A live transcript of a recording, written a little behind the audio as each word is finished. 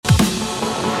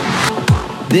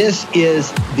This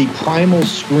is the primal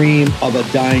scream of a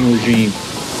dying regime.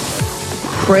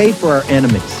 Pray for our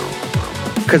enemies,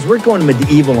 because we're going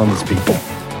medieval on these people.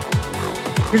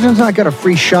 You're not got a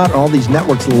free shot on all these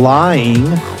networks lying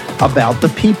about the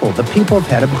people. The people have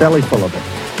had a belly full of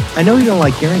it. I know you don't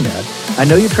like hearing that. I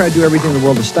know you try to do everything in the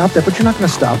world to stop that, but you're not going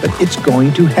to stop it. It's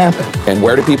going to happen. And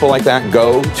where do people like that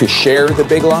go to share the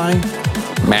big lie?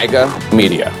 MAGA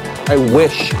media. I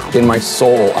wish in my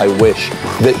soul, I wish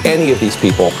that any of these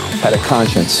people had a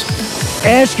conscience.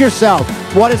 Ask yourself,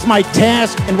 what is my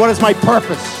task and what is my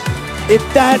purpose? If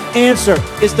that answer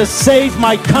is to save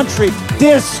my country,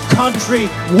 this country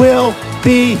will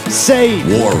be saved.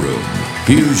 War Room.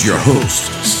 Here's your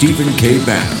host, Stephen K.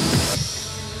 Bannon.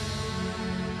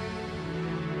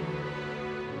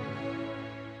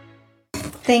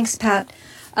 Thanks, Pat.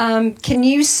 Can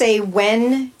you say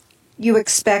when you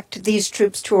expect these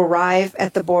troops to arrive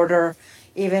at the border,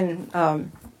 even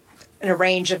in a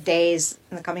range of days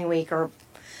in the coming week, or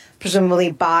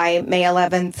presumably by May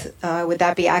 11th? Would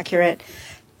that be accurate?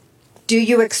 Do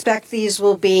you expect these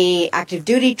will be active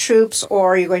duty troops,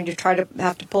 or are you going to try to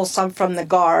have to pull some from the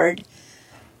Guard?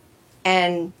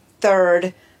 And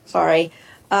third, in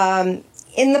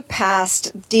the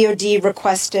past, DOD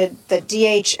requested that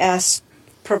DHS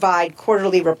provide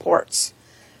quarterly reports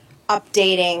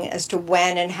updating as to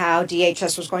when and how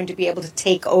DHS was going to be able to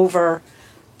take over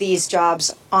these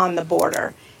jobs on the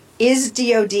border. Is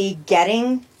DOD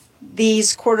getting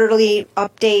these quarterly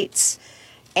updates?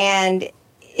 And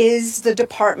is the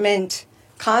department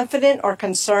confident or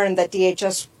concerned that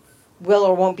DHS will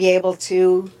or won't be able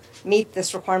to meet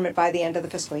this requirement by the end of the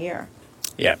fiscal year?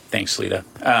 Yeah, thanks, Lita.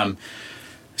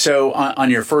 So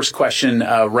on your first question,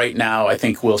 right now I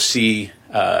think we'll see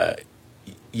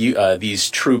these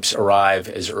troops arrive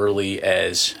as early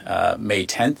as May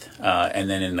 10th, and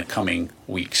then in the coming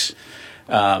weeks.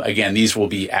 Again, these will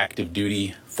be active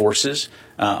duty forces,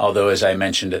 although, as I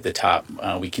mentioned at the top,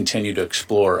 we continue to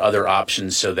explore other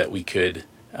options so that we could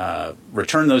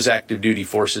return those active duty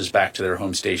forces back to their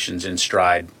home stations in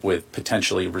stride with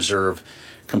potentially reserve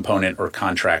component or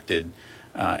contracted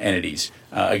entities.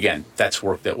 Again, that's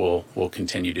work that we'll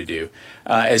continue to do.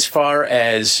 As far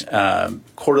as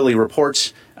quarterly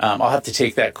reports, I'll have to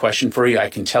take that question for you. I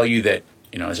can tell you that,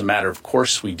 as a matter of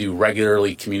course, we do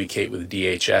regularly communicate with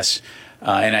DHS.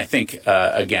 And I think,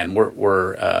 again,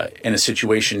 we're in a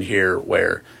situation here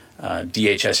where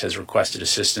DHS has requested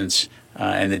assistance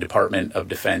and the Department of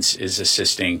Defense is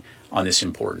assisting on this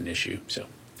important issue. So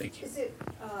thank you.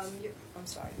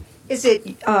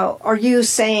 Are you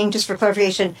saying, just for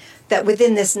clarification, that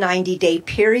within this 90-day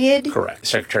period? Correct.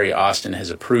 Secretary Austin has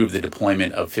approved the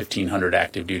deployment of 1,500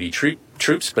 active duty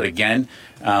troops, but again,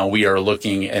 we are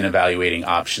looking and evaluating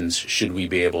options should we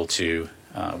be able to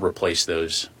replace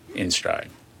those in stride.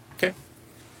 Okay.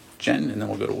 Jen, and then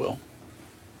we'll go to Will.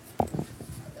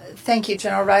 Thank you,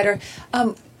 General Ryder.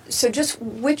 So just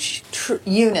which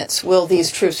units will these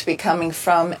troops be coming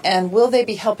from, and will they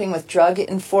be helping with drug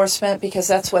enforcement? Because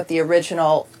that's what the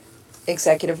original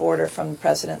executive order from the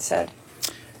president said.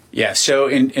 Yeah, so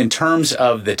in terms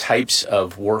of the types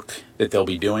of work that they'll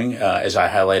be doing, as I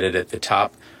highlighted at the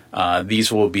top,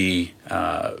 these will be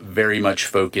very much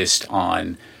focused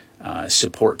on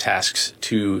support tasks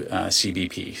to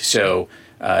CBP. So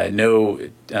and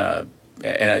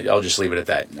I'll just leave it at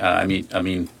that. I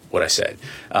mean what I said.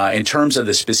 In terms of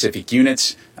the specific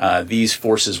units, these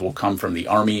forces will come from the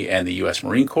Army and the U.S.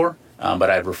 Marine Corps, but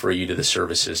I'd refer you to the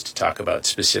services to talk about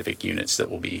specific units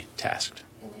that will be tasked.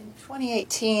 In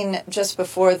 2018, just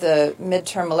before the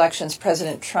midterm elections,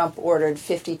 President Trump ordered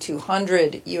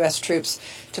 5,200 U.S. troops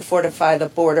to fortify the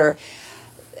border.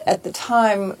 At the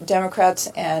time, Democrats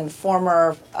and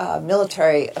former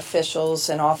military officials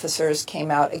and officers came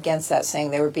out against that,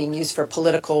 saying they were being used for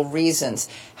political reasons.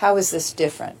 How is this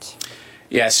different?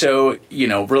 Yeah, so,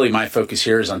 really my focus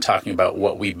here is on talking about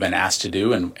what we've been asked to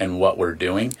do and what we're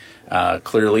doing.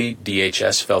 Clearly,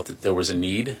 DHS felt that there was a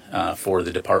need for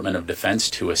the Department of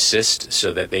Defense to assist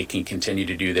so that they can continue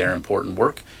to do their important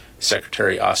work.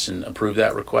 Secretary Austin approved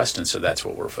that request, and so that's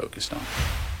what we're focused on.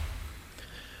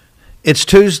 It's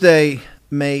Tuesday,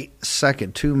 May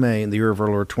 2nd, 2 May in the year of our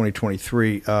Lord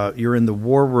 2023. You're in the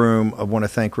War Room. I want to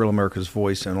thank Real America's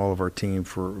Voice and all of our team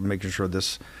for making sure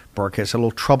this broadcast had a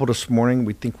little trouble this morning.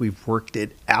 We think we've worked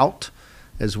it out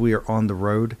as we are on the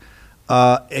road.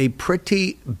 A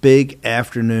pretty big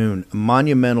afternoon, a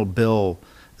monumental bill.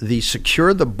 The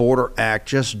Secure the Border Act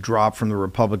just dropped from the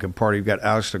Republican Party. We've got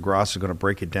Alex DeGrasse going to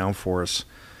break it down for us.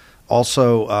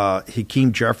 Also,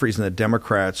 Hakeem Jeffries and the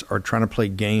Democrats are trying to play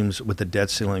games with the debt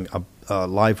ceiling. A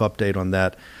live update on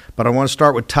that. But I want to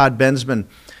start with Todd Bensman.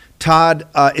 Todd,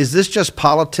 is this just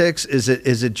politics? Is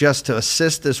it just to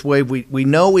assist this wave? We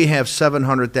know we have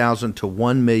 700,000 to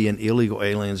 1 million illegal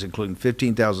aliens, including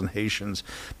 15,000 Haitians,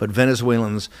 but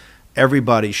Venezuelans,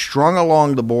 everybody strung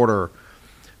along the border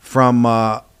from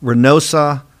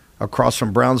Reynosa, across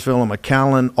from Brownsville and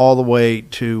McAllen, all the way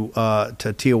to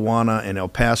Tijuana and El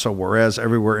Paso, Juarez,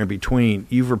 everywhere in between.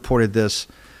 You've reported this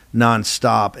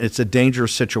nonstop. It's a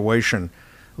dangerous situation.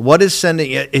 What is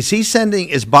sending? Is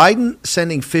Biden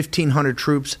sending 1,500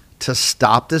 troops to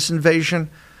stop this invasion,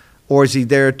 or is he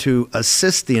there to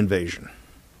assist the invasion?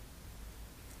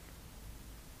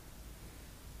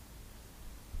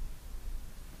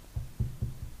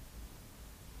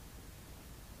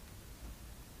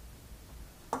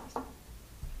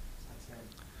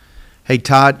 Hey,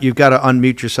 Todd, you've got to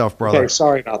unmute yourself, brother. Okay,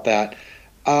 sorry about that.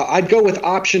 I'd go with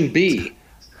option B.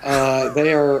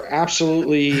 They are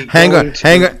absolutely. Hang on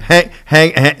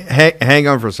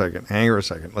for a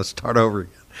second. Let's start over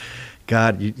again.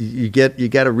 God, you got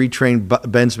to retrain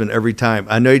Bensman every time.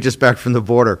 I know you're just back from the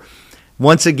border.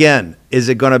 Once again, is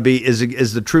it going to be?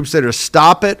 Is the troops there to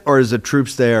stop it, or is the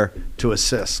troops there to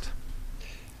assist?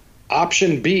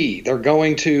 Option B. They're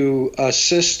going to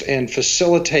assist and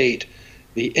facilitate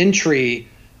the entry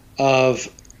of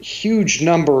huge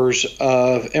numbers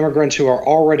of immigrants who are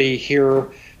already here.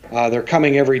 They're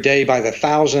coming every day by the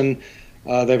thousand.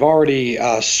 They've already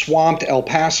swamped El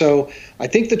Paso. I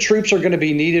think the troops are going to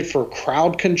be needed for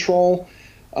crowd control,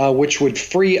 which would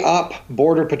free up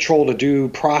Border Patrol to do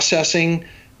processing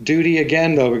duty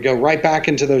again. They would go right back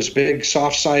into those big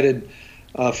soft-sided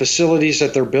facilities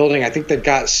that they're building. I think they've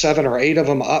got 7 or 8 of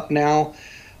them up now.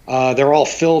 They're all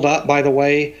filled up, by the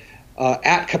way.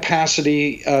 At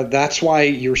capacity. That's why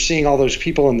you're seeing all those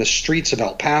people in the streets of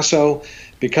El Paso,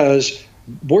 because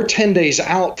we're 10 days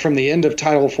out from the end of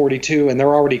Title 42 and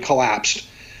they're already collapsed.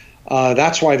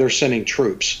 That's why they're sending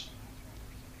troops.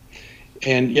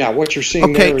 And yeah, what you're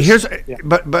seeing there is,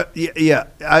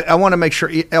 I want to make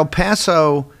sure El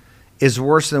Paso is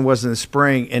worse than it was in the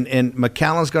spring, and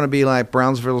McAllen's going to be like,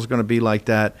 Brownsville is going to be like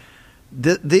that.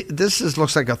 This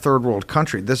looks like a third world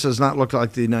country. This does not look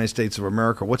like the United States of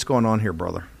America. What's going on here,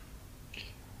 brother?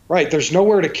 Right. There's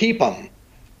nowhere to keep them,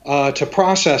 to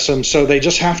process them. So they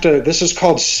just have to, this is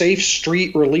called safe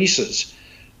street releases.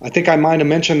 I think I might have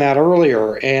mentioned that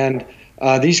earlier. And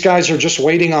these guys are just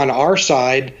waiting on our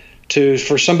side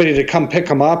for somebody to come pick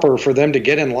them up, or for them to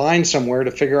get in line somewhere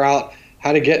to figure out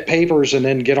how to get papers and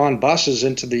then get on buses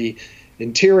into the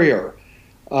interior.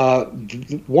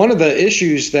 One of the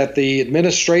issues that the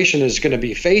administration is going to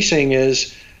be facing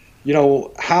is,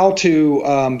 how to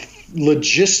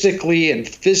logistically and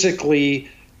physically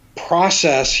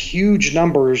process huge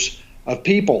numbers of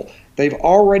people. They've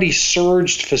already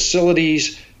surged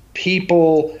facilities,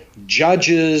 people,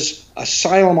 judges,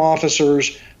 asylum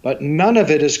officers, but none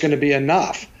of it is going to be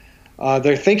enough.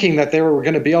 They're thinking that they were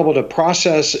going to be able to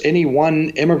process any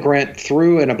one immigrant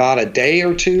through in about a day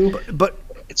or two. But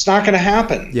it's not going to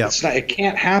happen. Yeah. It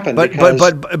can't happen. But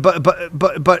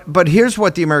here's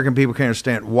what the American people can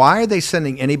understand. Why are they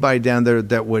sending anybody down there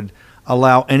that would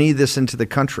allow any of this into the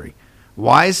country?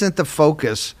 Why isn't the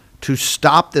focus to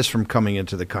stop this from coming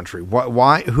into the country?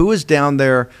 Why? Who is down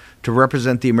there to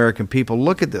represent the American people?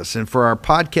 Look at this. And for our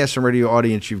podcast and radio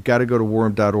audience, you've got to go to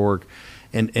warroom.org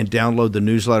and download the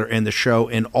newsletter and the show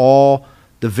and all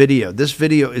the video. This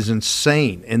video is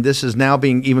insane. And this is now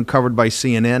being even covered by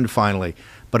CNN finally.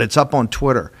 But it's up on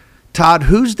Twitter. Todd,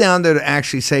 who's down there to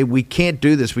actually say, we can't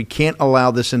do this, we can't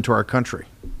allow this into our country?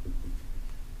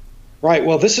 Right.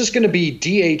 Well, this is going to be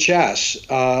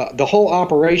DHS. The whole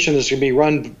operation is going to be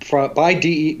run by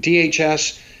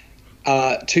DHS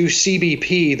to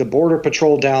CBP, the Border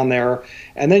Patrol down there.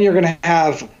 And then you're going to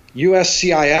have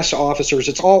USCIS officers.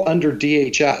 It's all under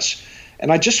DHS.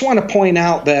 And I just want to point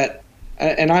out that,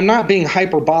 and I'm not being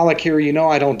hyperbolic here,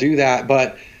 I don't do that,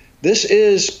 but this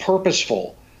is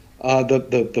purposeful.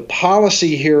 The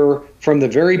policy here from the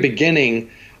very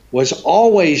beginning was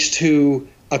always to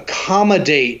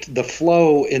accommodate the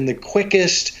flow in the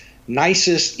quickest,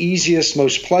 nicest, easiest,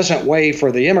 most pleasant way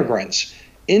for the immigrants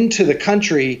into the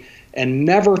country, and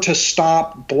never to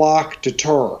stop, block,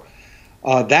 deter.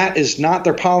 That is not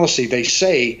their policy. They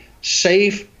say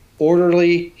safe,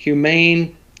 orderly,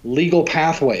 humane, legal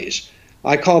pathways.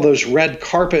 I call those red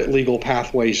carpet legal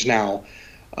pathways now.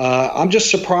 I'm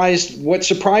just surprised. What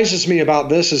surprises me about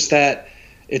this is that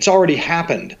it's already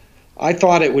happened. I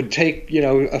thought it would take,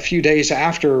 a few days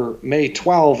after May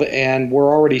 12, and we're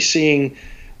already seeing,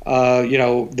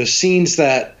 the scenes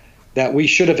that we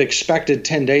should have expected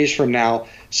 10 days from now.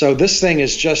 So this thing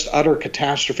is just utter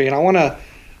catastrophe. And I want to,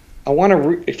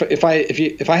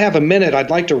 if I have a minute, I'd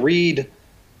like to read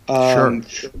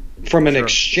from an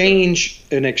exchange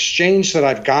that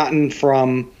I've gotten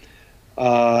from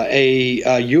a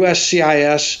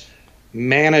USCIS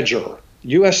manager.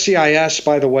 USCIS,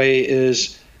 by the way,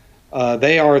 is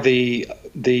they are the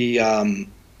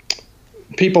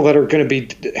people that are going to be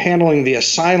handling the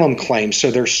asylum claims.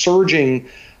 So they're surging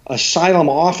asylum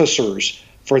officers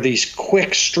for these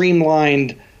quick,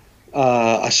 streamlined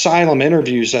asylum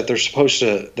interviews that they're supposed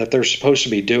to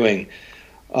be doing.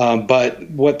 But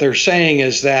what they're saying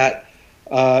is that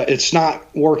it's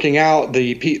not working out.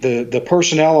 The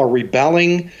personnel are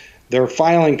rebelling. They're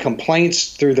filing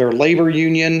complaints through their labor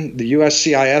union, the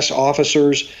USCIS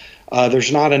officers.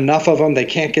 There's not enough of them. They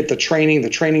can't get the training. The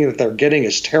training that they're getting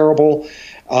is terrible.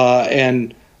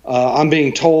 And I'm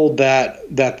being told that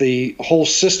the whole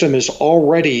system is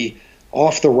already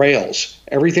off the rails.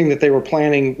 Everything that they were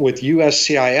planning with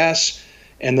USCIS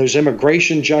and those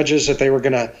immigration judges that they were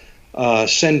going to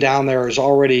send down there is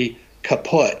already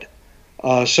kaput.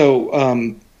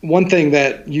 So one thing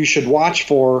that you should watch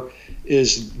for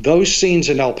is those scenes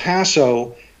in El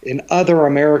Paso in other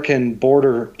American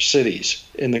border cities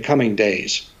in the coming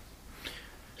days.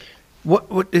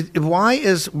 Why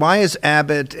is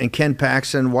Abbott and Ken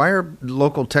Paxton? Why are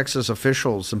local Texas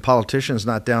officials and politicians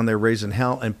not down there raising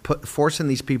hell and forcing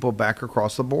these people back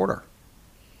across the border?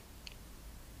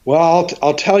 Well,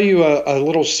 I'll tell you a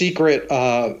little secret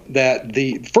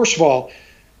that first of all,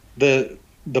 the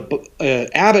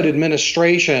Abbott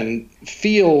administration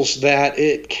feels that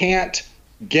it can't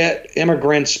get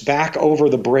immigrants back over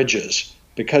the bridges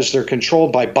because they're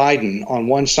controlled by Biden on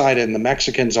one side and the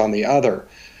Mexicans on the other.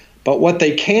 But what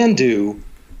they can do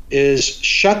is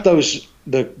shut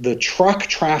the truck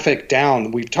traffic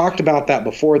down. We've talked about that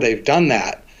before. They've done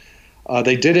that.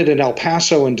 They did it in El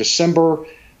Paso in December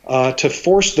to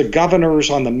force the governors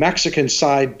on the Mexican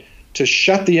side to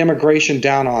shut the immigration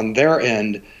down on their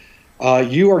end.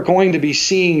 You are going to be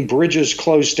seeing bridges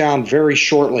closed down very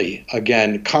shortly.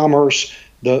 Again, commerce,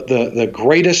 the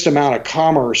greatest amount of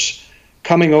commerce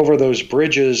coming over those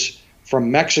bridges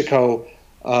from Mexico,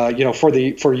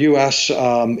 for U.S.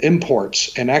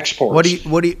 imports and exports.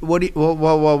 What do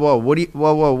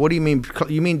you mean?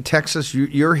 You mean Texas?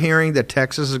 You're hearing that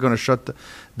Texas is going to shut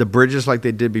the bridges like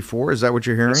they did before? Is that what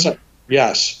you're hearing?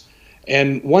 Yes.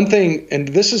 And one thing, and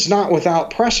this is not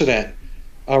without precedent.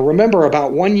 Remember,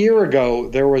 about 1 year ago,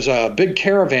 there was a big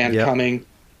caravan coming,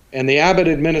 and the Abbott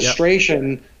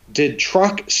administration did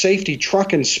safety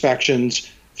truck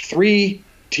inspections. 3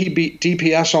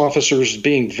 DPS officers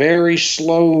being very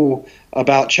slow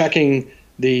about checking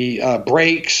the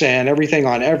brakes and everything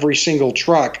on every single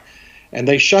truck, and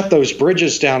they shut those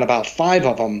bridges down, about 5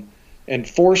 of them, and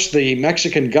forced the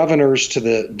Mexican governors to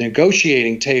the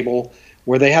negotiating table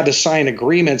where they had to sign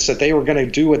agreements that they were going to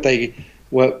do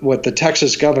what the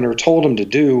Texas governor told them to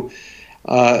do.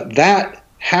 That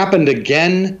happened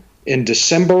again in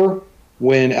December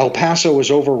when El Paso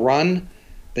was overrun.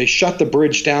 They shut the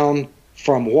bridge down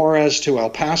from Juarez to El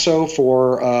Paso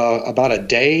for about a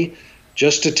day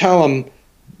just to tell them,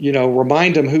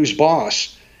 remind them who's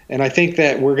boss. And I think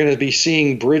that we're going to be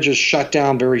seeing bridges shut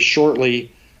down very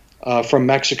shortly from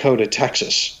Mexico to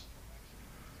Texas.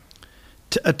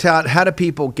 Todd, how do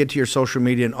people get to your social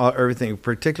media and everything,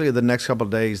 particularly the next couple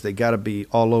of days? They got to be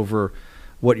all over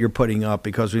what you're putting up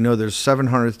because we know there's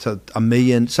 700,000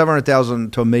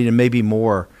 to 1 million, maybe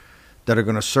more, that are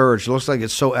going to surge. It looks like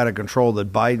it's so out of control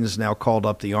that Biden's now called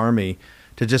up the Army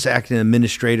to just act in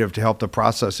administrative to help the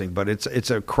processing. But it's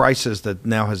a crisis that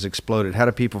now has exploded. How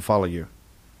do people follow you?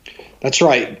 That's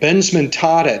right. Bensman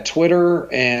Todd at Twitter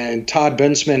and Todd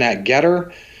Bensman at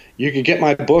Getter. You can get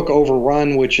my book,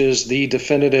 Overrun, which is the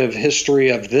definitive history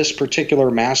of this particular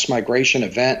mass migration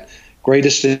event,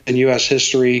 greatest in U.S.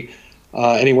 history,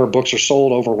 anywhere books are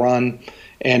sold, Overrun.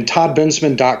 And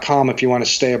toddbensman.com if you want to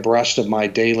stay abreast of my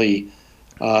daily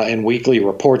and weekly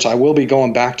reports. I will be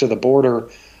going back to the border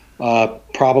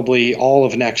probably all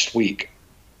of next week.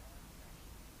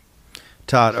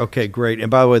 Todd, okay, great.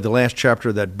 And by the way, the last chapter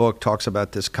of that book talks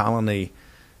about this colony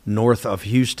north of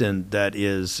Houston that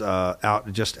is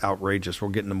just outrageous. We'll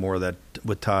get into more of that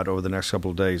with Todd over the next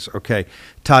couple of days. Okay,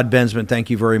 Todd Bensman, thank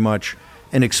you very much.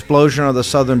 An explosion on the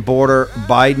southern border.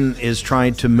 Biden is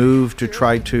trying to move to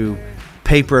try to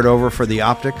paper it over for the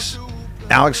optics.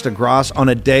 Alex DeGrasse, on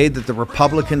a day that the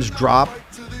Republicans drop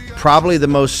probably the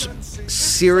most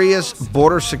serious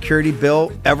border security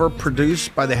bill ever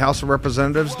produced by the House of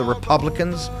Representatives, the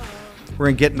Republicans. We're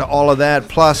going to get into all of that.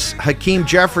 Plus, Hakeem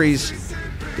Jeffries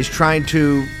is trying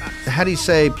to,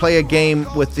 play a game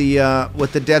with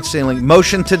the debt ceiling.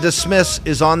 Motion to dismiss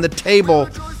is on the table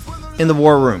in the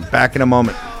war room. Back in a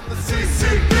moment.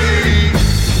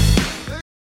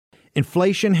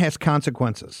 Inflation has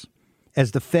consequences.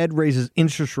 As the Fed raises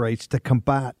interest rates to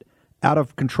combat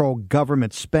out-of-control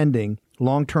government spending,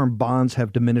 long-term bonds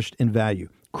have diminished in value,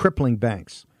 crippling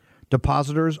banks.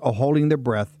 Depositors are holding their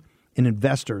breath, and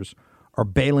investors are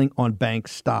bailing on bank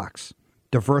stocks.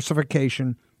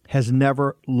 Diversification has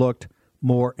never looked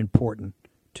more important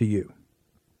to you.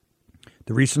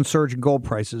 The recent surge in gold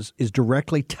prices is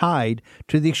directly tied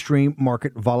to the extreme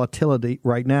market volatility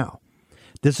right now.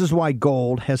 This is why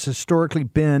gold has historically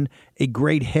been a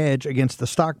great hedge against the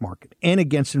stock market and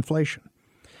against inflation.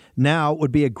 Now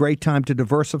would be a great time to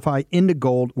diversify into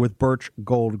gold with Birch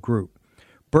Gold Group.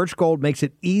 Birch Gold makes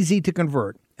it easy to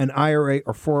convert an IRA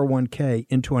or 401k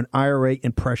into an IRA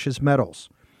in precious metals.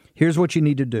 Here's what you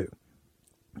need to do.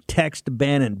 Text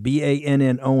Bannon,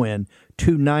 Bannon,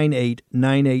 to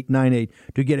 989898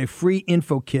 to get a free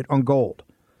info kit on gold.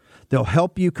 They'll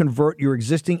help you convert your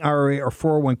existing IRA or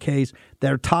 401ks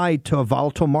that are tied to a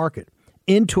volatile market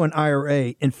into an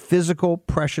IRA in physical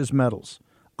precious metals,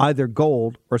 either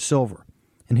gold or silver.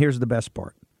 And here's the best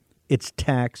part. It's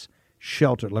tax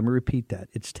sheltered. Let me repeat that.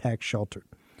 It's tax sheltered.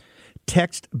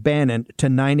 Text Bannon to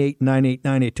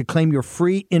 989898 to claim your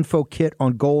free info kit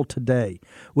on gold today.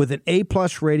 With an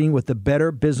A-plus rating with the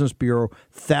Better Business Bureau,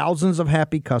 thousands of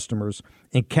happy customers,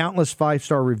 and countless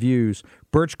five-star reviews,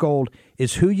 Birch Gold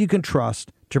is who you can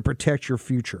trust to protect your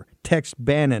future. Text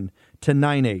Bannon to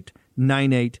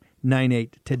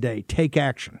 989898 today. Take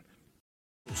action.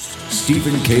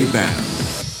 Stephen K. Bannon.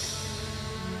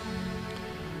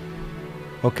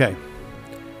 Okay.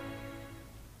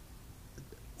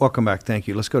 Welcome back. Thank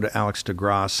you. Let's go to Alex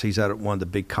DeGrasse. He's out at one of the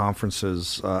big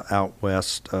conferences out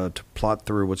west to plot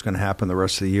through what's going to happen the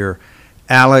rest of the year.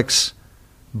 Alex,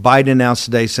 Biden announced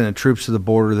today sending troops to the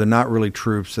border. They're not really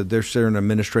troops. They're an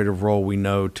administrative role, we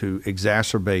know, to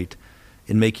exacerbate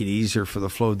and make it easier for the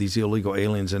flow of these illegal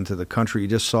aliens into the country. You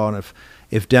just saw, and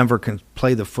if Denver can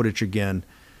play the footage again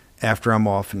after I'm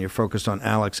off and you're focused on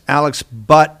Alex. Alex,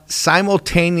 but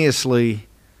simultaneously,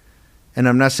 and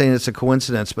I'm not saying it's a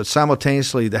coincidence, but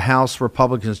simultaneously, the House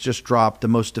Republicans just dropped the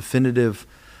most definitive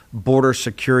border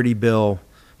security bill.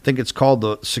 I think it's called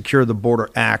the Secure the Border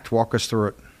Act. Walk us through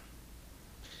it.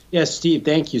 Yes, Steve,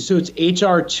 thank you. So it's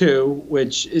H.R. 2,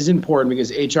 which is important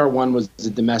because H.R. 1 was a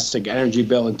domestic energy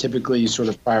bill, and typically you sort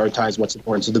of prioritize what's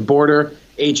important. So the border,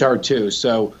 H.R. 2.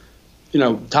 So,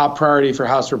 top priority for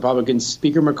House Republicans.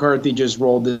 Speaker McCarthy just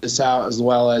rolled this out, as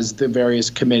well as the various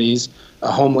committees,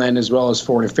 Homeland as well as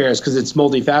Foreign Affairs, because it's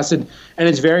multifaceted. And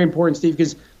it's very important, Steve,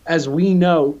 because as we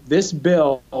know, this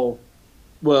bill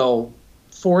will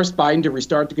force Biden to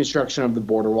restart the construction of the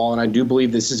border wall, and I do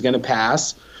believe this is going to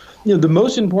pass. The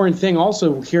most important thing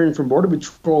also hearing from Border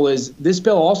Patrol is this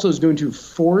bill also is going to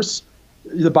force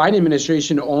the Biden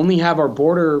administration to only have our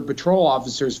Border Patrol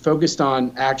officers focused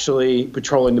on actually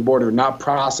patrolling the border, not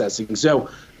processing. So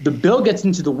the bill gets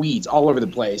into the weeds all over the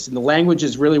place, and the language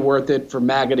is really worth it for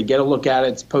MAGA to get a look at it.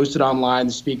 It's posted online,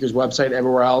 the speaker's website,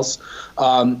 everywhere else,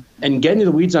 and get into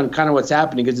the weeds on kind of what's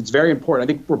happening because it's very important.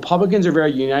 I think Republicans are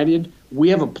very united. We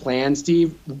have a plan,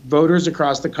 Steve. Voters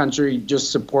across the country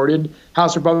just supported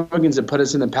House Republicans and put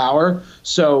us in the power.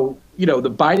 So,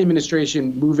 the Biden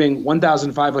administration moving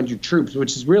 1,500 troops,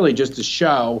 which is really just a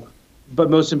show, but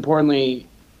most importantly,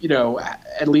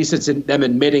 at least it's them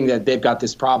admitting that they've got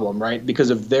this problem, right,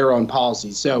 because of their own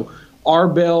policies. So our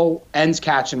bill ends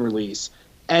catch and release,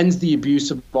 ends the abuse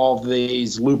of all of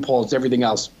these loopholes, everything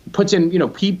else, puts in,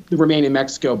 keep the remain in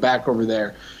Mexico back over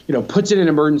there, puts in an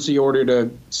emergency order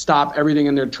to stop everything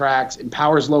in their tracks,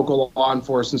 empowers local law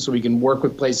enforcement so we can work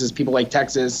with places, people like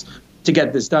Texas, to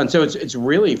get this done. So it's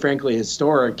really, frankly,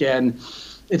 historic. And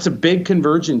it's a big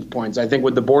convergence point, I think,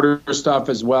 with the border stuff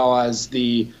as well as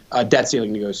the debt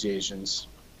ceiling negotiations.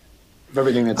 Of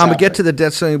everything that's I'm going to get to the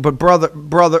debt ceiling, but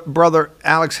brother,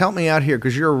 Alex, help me out here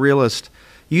because you're a realist.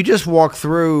 You just walked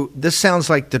through, this sounds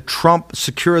like the Trump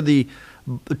secure the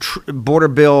border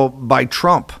bill by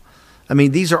Trump. I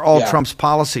mean, these are all Trump's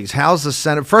policies. How's the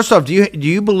Senate? First off, do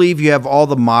you believe you have all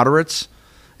the moderates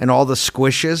and all the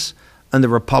squishes on the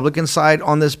Republican side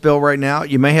on this bill right now?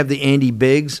 You may have the Andy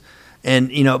Biggs, and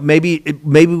maybe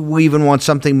we even want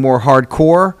something more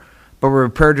hardcore, but we're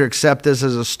prepared to accept this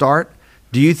as a start.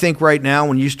 Do you think right now,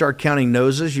 when you start counting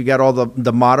noses, you got all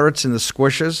the moderates and the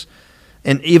squishes?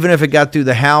 And even if it got through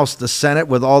the House, the Senate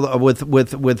with all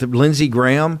with Lindsey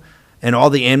Graham and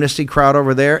all the amnesty crowd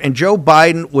over there, and Joe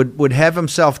Biden would have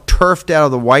himself turfed out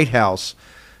of the White House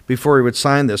before he would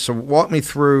sign this. So walk me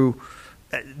through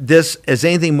this as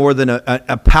anything more than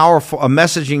a powerful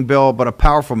messaging bill, but a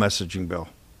powerful messaging bill.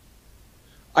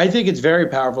 I think it's very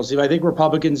powerful, Steve. I think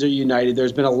Republicans are united.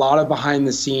 There's been a lot of behind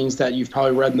the scenes that you've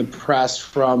probably read in the press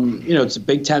from, it's a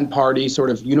Big Tent party sort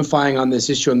of unifying on this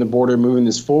issue on the border, moving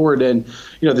this forward. And,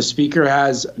 the speaker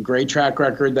has a great track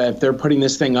record that if they're putting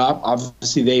this thing up,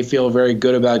 obviously they feel very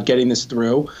good about getting this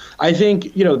through. I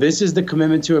think, this is the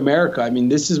commitment to America. I mean,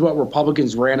 this is what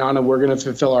Republicans ran on, and we're going to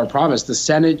fulfill our promise. The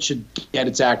Senate should get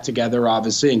its act together,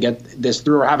 obviously, and get this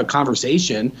through or have a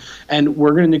conversation. And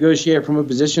we're going to negotiate from a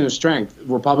position of strength.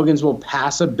 Republicans will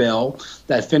pass a bill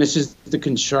that finishes the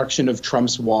construction of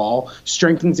Trump's wall,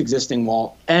 strengthens existing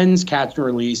wall, ends catch and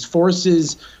release,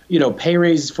 forces, pay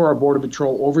raises for our Border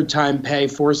Patrol, overtime pay,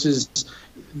 forces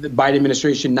the Biden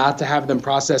administration not to have them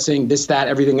processing this, that,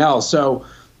 everything else. So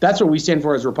that's what we stand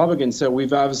for as Republicans. So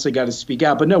we've obviously got to speak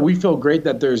out. But no, we feel great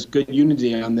that there's good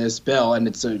unity on this bill, and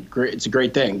it's a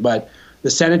great thing. But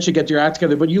the Senate should get their act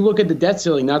together. But you look at the debt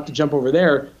ceiling, not to jump over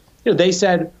there. They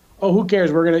said, oh, who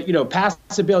cares? We're going to, pass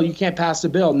the bill. You can't pass the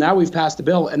bill. Now we've passed the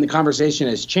bill, and the conversation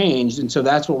has changed. And so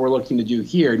that's what we're looking to do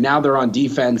here. Now they're on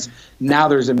defense. Now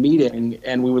there's a meeting,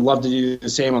 and we would love to do the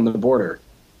same on the border.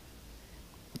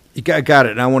 You got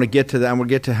it. And I want to get to that. I want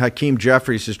to get to Hakeem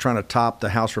Jeffries is trying to top the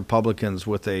House Republicans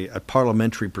with a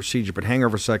parliamentary procedure. But hang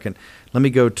over a second. Let me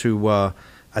go to,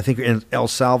 I think, in El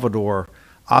Salvador,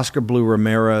 Oscar Blue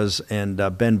Ramirez and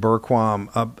Ben Berquam.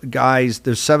 Guys,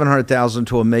 there's 700,000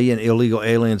 to 1 million illegal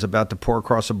aliens about to pour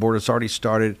across the border. It's already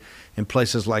started in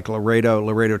places like Laredo.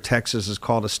 Laredo, Texas is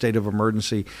called a state of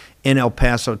emergency. In El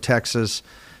Paso, Texas,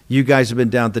 you guys have been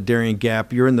down at the Darien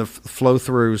Gap. You're in the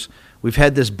flow-throughs. We've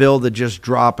had this bill that just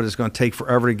dropped, but it's going to take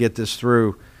forever to get this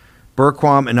through.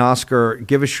 Berquam and Oscar,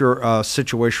 give us your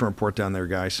situation report down there,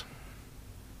 guys.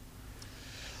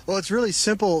 Well, it's really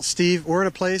simple, Steve. We're in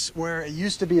a place where it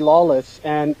used to be lawless,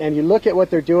 and you look at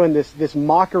what they're doing, this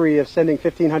mockery of sending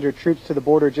 1,500 troops to the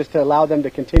border just to allow them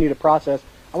to continue to process.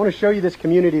 I want to show you this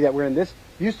community that we're in. This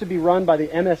used to be run by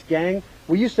the MS gang.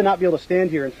 We used to not be able to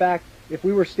stand here. In fact, if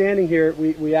we were standing here,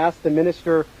 we asked the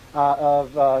Minister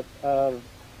of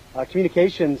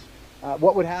Communications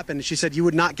what would happen. And she said, you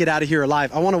would not get out of here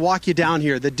alive. I want to walk you down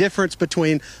here. The difference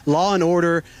between law and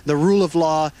order, the rule of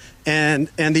law, and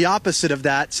the opposite of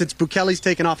that since Bukele's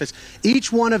taken office.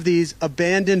 Each one of these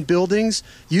abandoned buildings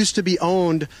used to be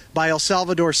owned by El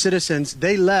Salvador citizens.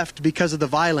 They left because of the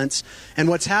violence. And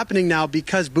what's happening now,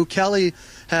 because Bukele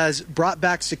has brought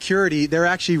back security, they're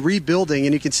actually rebuilding.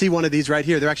 And you can see one of these right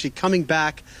here. They're actually coming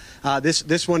back.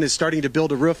 This one is starting to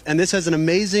build a roof. And this has an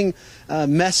amazing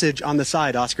message on the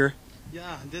side, Oscar.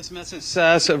 Yeah, this message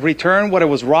says return what it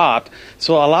was robbed.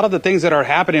 So a lot of the things that are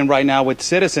happening right now with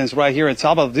citizens right here in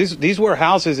Salvador, these were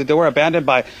houses that they were abandoned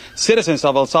by citizens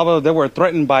of El Salvador. They were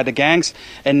threatened by the gangs.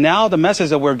 And now the message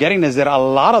that we're getting is that a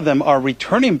lot of them are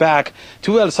returning back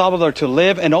to El Salvador to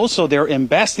live. And also they're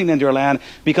investing in their land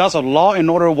because of law and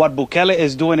order, what Bukele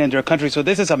is doing in their country. So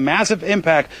this is a massive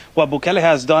impact. What Bukele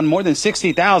has done, more than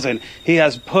 60,000 he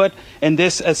has put in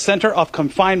this center of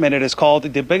confinement. It is called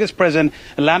the biggest prison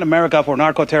in Latin America for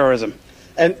narco-terrorism.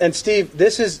 And Steve,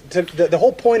 this is the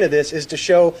whole point of this is to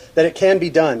show that it can be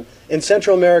done. In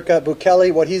Central America,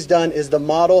 Bukele, what he's done is the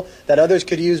model that others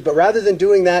could use. But rather than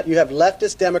doing that, you have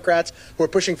leftist Democrats who are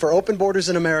pushing for open borders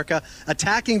in America,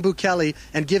 attacking Bukele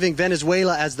and giving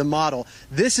Venezuela as the model.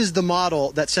 This is the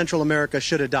model that Central America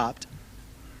should adopt.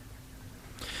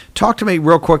 Talk to me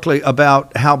real quickly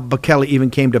about how Bukele even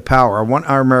came to power. I want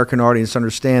our American audience to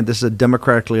understand this is a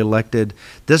democratically elected.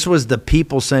 This was the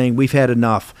people saying we've had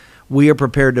enough. We are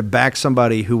prepared to back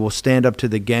somebody who will stand up to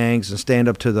the gangs and stand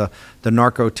up to the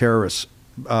narco terrorists.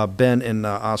 Ben and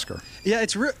Oscar. Yeah,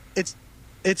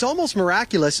 it's almost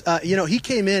miraculous. He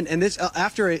came in, and this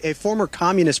after a former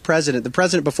communist president. The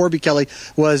president before Bukele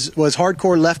was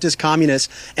hardcore leftist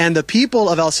communist, and the people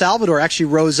of El Salvador actually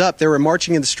rose up. They were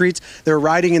marching in the streets. They were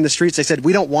rioting in the streets. They said,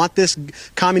 "We don't want this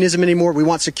communism anymore. We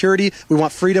want security. We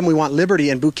want freedom. We want liberty."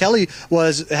 And Bukele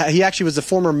actually was the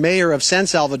former mayor of San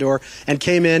Salvador and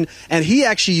came in, and he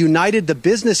actually united the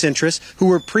business interests who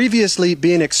were previously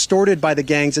being extorted by the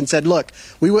gangs and said, "Look,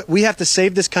 we have to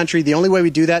save this country. The only way we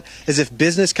do that is if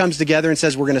business comes together and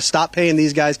says we're going to stop paying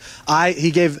these guys."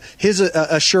 He gave his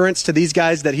assurance to these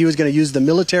guys that he was going to use the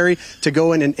military to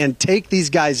go in and take these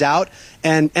guys out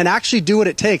and actually do what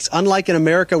it takes. Unlike in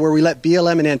America where we let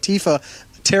BLM and Antifa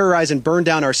terrorize and burn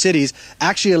down our cities,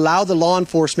 actually allow the law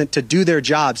enforcement to do their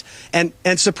jobs. And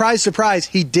surprise, surprise,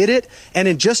 he did it. And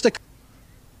in just a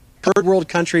third world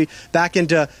country back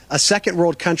into a second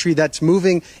world country that's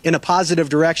moving in a positive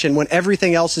direction when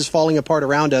everything else is falling apart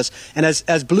around us. And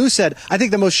as Blue said, I think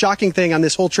the most shocking thing on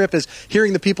this whole trip is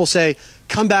hearing the people say,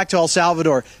 come back to El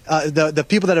Salvador. The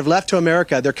people that have left to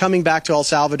America, they're coming back to El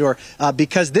Salvador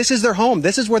because this is their home.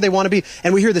 This is where they want to be.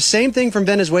 And we hear the same thing from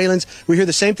Venezuelans. We hear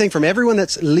the same thing from everyone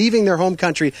that's leaving their home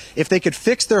country. If they could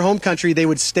fix their home country, they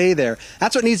would stay there.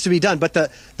 That's what needs to be done. But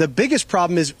the biggest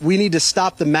problem is we need to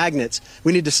stop the magnets.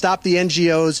 We need to stop the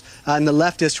NGOs and the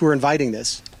leftists who are inviting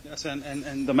this. Yes,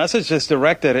 and the message is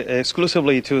directed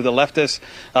exclusively to the leftists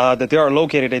that they are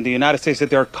located in the United States, that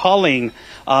they're calling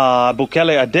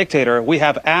Bukele a dictator. We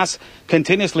have asked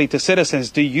continuously to citizens,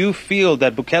 do you feel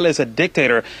that Bukele is a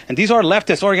dictator? And these are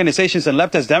leftist organizations and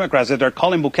leftist Democrats that are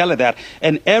calling Bukele that.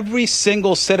 And every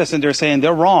single citizen, they're saying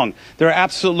they're wrong. They're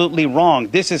absolutely wrong.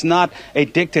 This is not a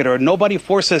dictator. Nobody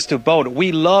forces us to vote.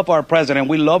 We love our president.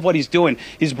 We love what he's doing.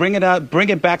 He's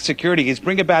bringing back security. He's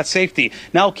bringing back safety.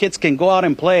 Now kids can go out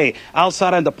and play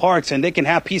outside in the parks, and they can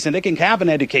have peace, and they can have an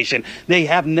education. They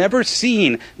have never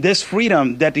seen this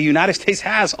freedom that the United States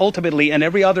has ultimately, and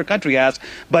every other country has,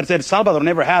 but that El Salvador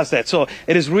never has that. So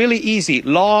it is really easy.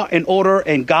 Law and order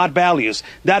and God values.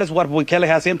 That is what Bukele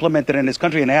has implemented in his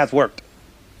country, and it has worked.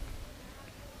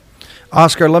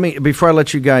 Oscar, before I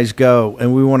let you guys go,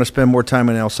 and we want to spend more time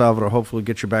in El Salvador, hopefully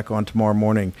get you back on tomorrow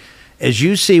morning. As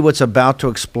you see what's about to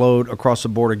explode across the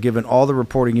border, given all the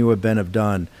reporting you have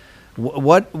done,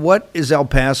 what is El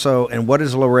Paso and what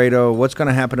is Laredo? What's going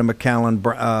to happen to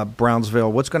McAllen,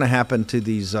 Brownsville? What's going to happen to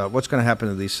these? What's going to happen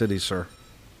to these cities, sir?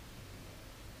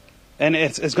 And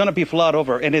it's going to be flood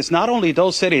over. And it's not only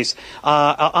those cities.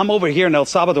 I'm over here in El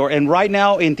Salvador. And right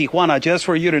now in Tijuana, just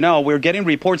for you to know, we're getting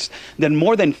reports that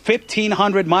more than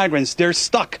 1,500 migrants, they're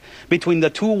stuck between the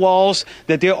two walls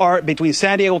that there are between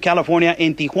San Diego, California,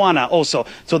 and Tijuana also.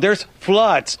 So there's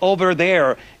floods over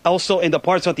there also in the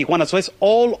parts of Tijuana. So it's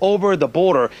all over the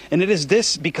border. And it is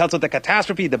this because of the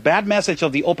catastrophe, the bad message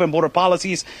of the open border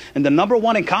policies, and the number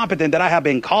one incompetent that I have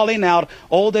been calling out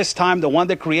all this time, the one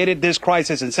that created this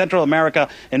crisis in Central America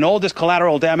and all this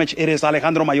collateral damage, it is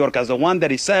Alejandro Mayorkas, the one that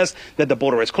he says that the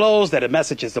border is closed, that the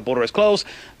message is the border is closed.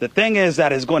 The thing is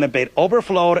that it's going to be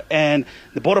overflowed, and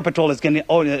the Border Patrol is going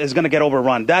to get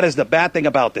overrun. That is the bad thing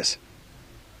about this.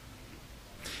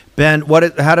 Ben,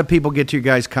 how do people get to you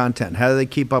guys' content? How do they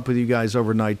keep up with you guys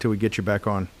overnight till we get you back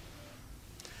on?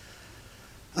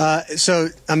 So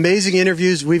amazing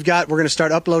interviews we're going to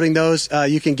start uploading those.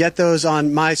 You can get those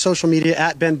on my social media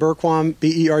at Ben Bergquam,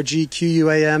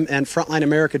 BERGQUAM, and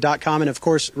FrontlineAmerica.com. And, of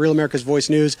course, Real America's Voice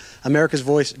News,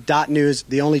 americasvoice.news,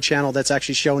 the only channel that's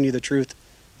actually showing you the truth.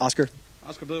 Oscar?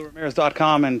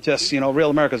 OscarBlueRamirez.com, and just, Real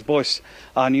America's Voice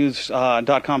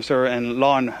News.com, sir, and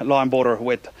Law and Border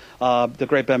with the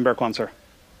great Ben Bergquam, sir.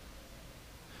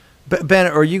 Ben,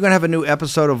 are you going to have a new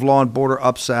episode of Law and Border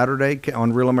up Saturday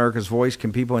on Real America's Voice?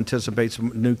 Can people anticipate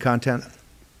some new content?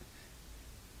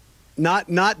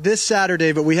 Not this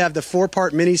Saturday, but we have the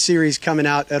 4-part mini-series coming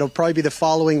out. It'll probably be the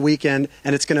following weekend,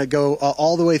 and it's going to go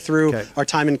all the way through our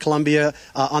time in Colombia,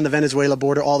 on the Venezuela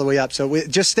border, all the way up. So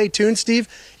just stay tuned, Steve.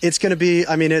 It's going to be,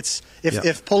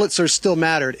 if Pulitzer still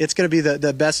mattered, it's going to be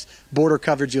the best border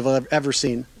coverage you've ever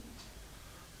seen.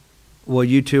 Well,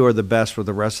 you two are the best for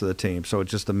the rest of the team, so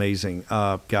it's just amazing.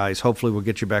 Guys, hopefully we'll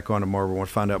get you back on tomorrow. We want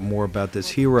to find out more about this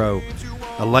hero,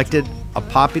 a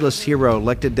populist hero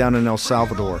elected down in El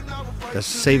Salvador that's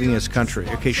saving his country.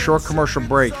 Okay, short commercial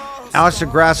break. Alex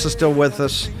DeGrasse is still with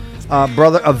us.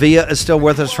 Brother Avila is still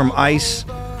with us from ICE.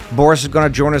 Boris is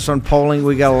going to join us on polling.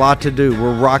 We got a lot to do.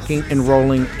 We're rocking and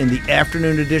rolling in the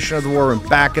afternoon edition of The War Room.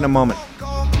 Back in a moment.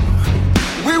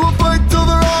 We will fight till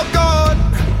they're all gone.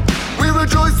 We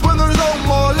rejoice when there's no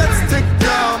more. Let's take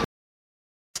down.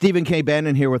 Stephen K.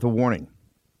 Bannon here with a warning.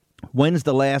 When's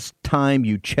the last time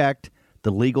you checked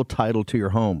the legal title to your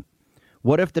home?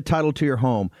 What if the title to your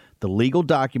home, the legal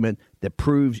document that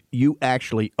proves you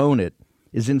actually own it,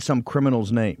 is in some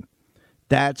criminal's name?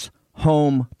 That's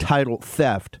home title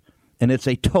theft, and it's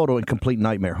a total and complete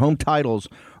nightmare. Home titles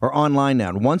are online now.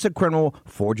 And once a criminal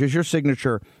forges your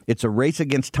signature, it's a race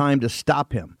against time to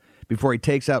stop him before he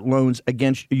takes out loans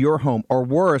against your home, or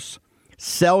worse,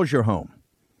 sells your home.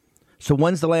 So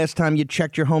when's the last time you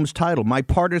checked your home's title? My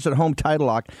partners at Home Title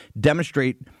Lock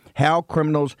demonstrate how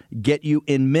criminals get you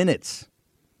in minutes.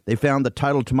 They found the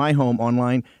title to my home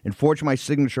online and forged my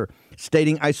signature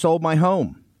stating I sold my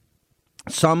home.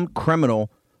 Some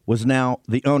criminal was now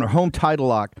the owner. Home Title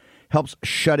Lock helps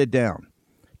shut it down.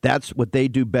 That's what they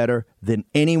do better than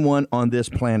anyone on this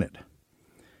planet.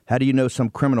 How do you know some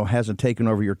criminal hasn't taken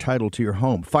over your title to your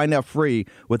home? Find out free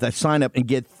with a sign up and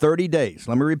get 30 days.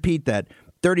 Let me repeat that.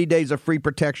 30 days of free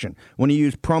protection when you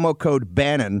use promo code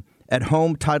Bannon at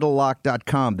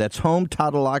HomeTitleLock.com. That's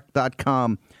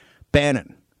HomeTitleLock.com.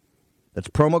 Bannon. That's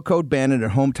promo code Bannon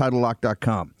at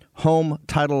HomeTitleLock.com.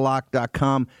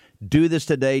 HomeTitleLock.com. Do this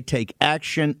today. Take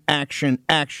action, action,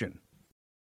 action.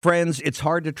 Friends, it's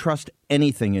hard to trust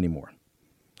anything anymore.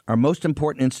 Our most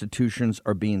important institutions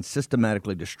are being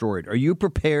systematically destroyed. Are you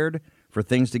prepared for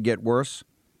things to get worse?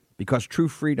 Because true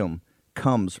freedom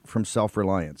comes from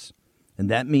self-reliance. And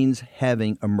that means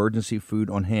having emergency food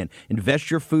on hand.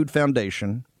 Invest your food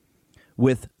foundation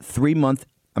with 3-month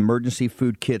emergency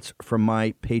food kits from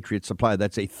My Patriot Supply.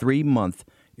 That's a 3-month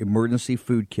emergency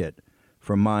food kit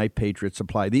from My Patriot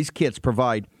Supply. These kits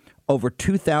provide over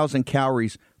 2,000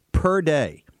 calories per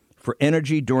day for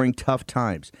energy during tough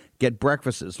times. Get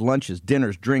breakfasts, lunches,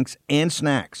 dinners, drinks, and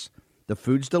snacks. The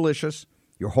food's delicious.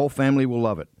 Your whole family will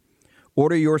love it.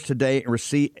 Order yours today and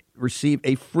receive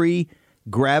a free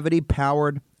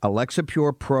gravity-powered Alexa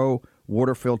Pure Pro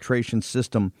water filtration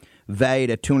system valued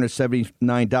at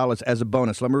 $279 as a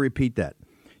bonus. Let me repeat that.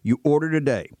 You order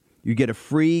today. You get a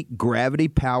free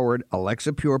gravity-powered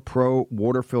Alexa Pure Pro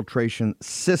water filtration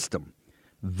system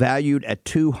valued at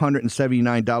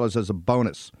 $279 as a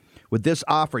bonus. With this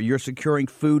offer, you're securing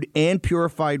food and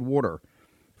purified water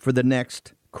for the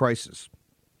next crisis.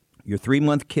 Your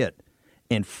 3-month kit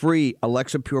and free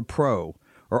Alexa Pure Pro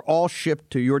are all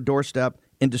shipped to your doorstep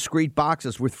in discreet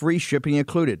boxes with free shipping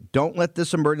included. Don't let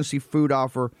this emergency food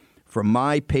offer from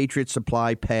My Patriot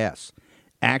Supply pass.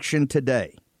 Action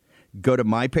today. Go to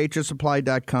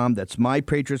MyPatriotSupply.com. That's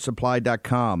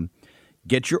MyPatriotSupply.com.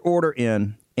 Get your order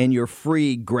in and your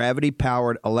free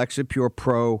gravity-powered Alexa Pure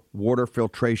Pro water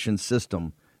filtration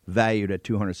system valued at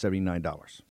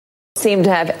 $279. Seem to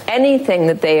have anything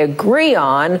that they agree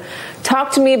on.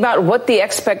 Talk to me about what the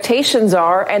expectations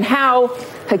are and how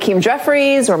Hakeem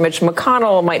Jeffries or Mitch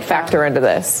McConnell might factor into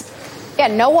this. Yeah,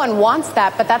 no one wants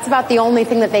that, but that's about the only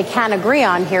thing that they can agree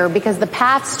on here, because the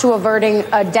paths to averting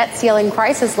a debt ceiling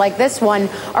crisis like this one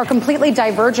are completely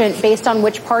divergent based on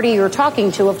which party you're talking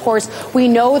to. Of course, we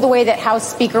know the way that House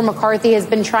Speaker McCarthy has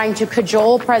been trying to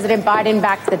cajole President Biden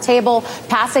back to the table,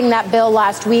 passing that bill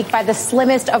last week by the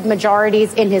slimmest of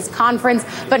majorities in his conference,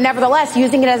 but nevertheless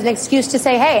using it as an excuse to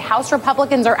say, hey, House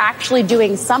Republicans are actually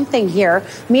doing something here.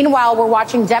 Meanwhile, we're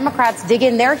watching Democrats dig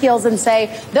in their heels and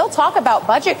say they'll talk about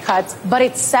budget cuts, but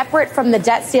it's separate from the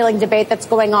debt ceiling debate that's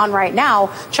going on right now.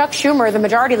 Chuck Schumer, the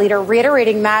majority leader,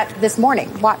 reiterating that this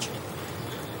morning. Watch.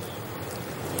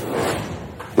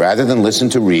 Rather than listen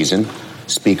to reason,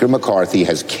 Speaker McCarthy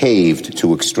has caved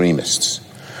to extremists.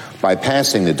 By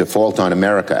passing the Default on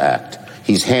America Act,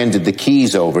 he's handed the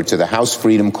keys over to the House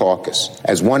Freedom Caucus.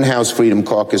 As one House Freedom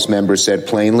Caucus member said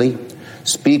plainly,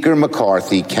 Speaker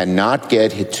McCarthy cannot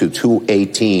get to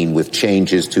 218 with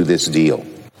changes to this deal.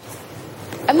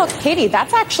 And look, Katie,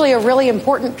 that's actually a really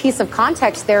important piece of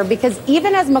context there, because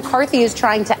even as McCarthy is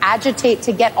trying to agitate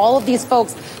to get all of these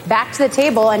folks back to the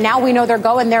table, and now we know they're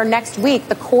going there next week,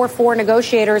 the core 4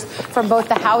 negotiators from both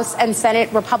the House and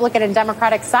Senate, Republican and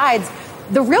Democratic sides,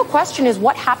 the real question is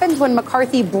what happens when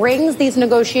McCarthy brings these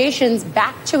negotiations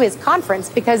back to his conference?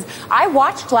 Because I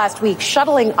watched last week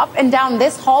shuttling up and down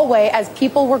this hallway as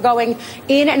people were going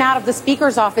in and out of the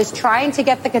speaker's office trying to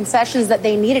get the concessions that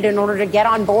they needed in order to get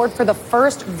on board for the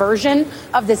first version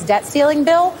of this debt ceiling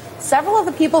bill. Several of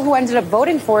the people who ended up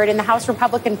voting for it in the House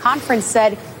Republican conference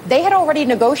said they had already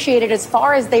negotiated as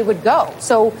far as they would go.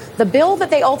 So the bill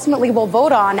that they ultimately will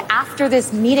vote on after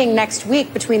this meeting next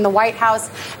week between the White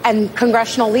House and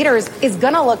congressional leaders is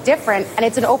going to look different. And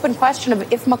it's an open question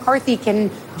of if McCarthy can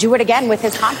do it again with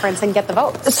his conference and get the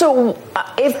vote. So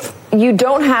if you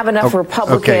don't have enough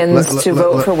Republicans to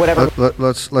vote for whatever.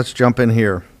 Let's jump in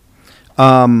here.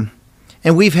 And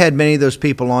we've had many of those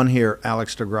people on here,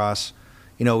 Alex DeGrasse.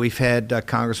 You know, we've had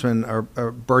Congressman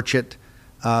Burchett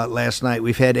last night.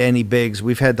 We've had Annie Biggs.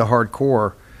 We've had the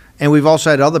hardcore. And we've also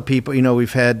had other people. You know,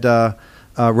 we've had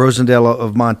Rosendale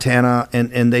of Montana.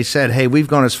 And they said, hey, we've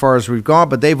gone as far as we've gone.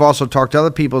 But they've also talked to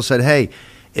other people and said, hey,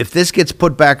 if this gets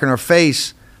put back in our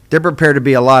face, they're prepared to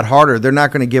be a lot harder. They're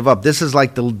not going to give up. This is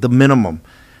like the minimum.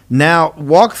 Now,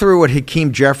 walk through what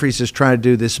Hakeem Jeffries is trying to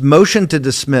do, this motion to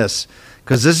dismiss,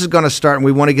 because this is going to start, and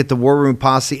we want to get the War Room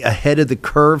Posse ahead of the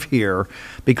curve here,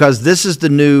 because this is the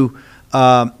new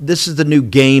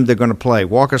game they're going to play.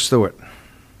 Walk us through it.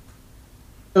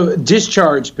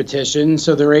 Discharge petition.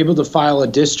 So they're able to file a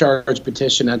discharge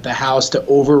petition at the House to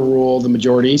overrule the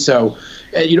majority. So,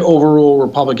 overrule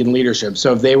Republican leadership.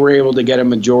 So if they were able to get a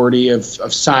majority of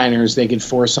signers, they could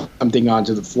force something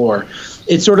onto the floor.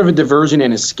 It's sort of a diversion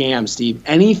and a scam, Steve.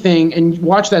 Anything, and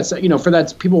watch that, for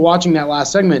that people watching that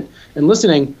last segment and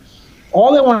listening,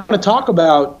 all they want to talk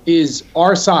about is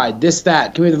our side, this,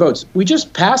 that. Can we have the votes? We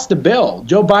just passed the bill.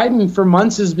 Joe Biden for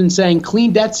months has been saying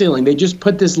clean debt ceiling. They just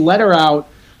put this letter out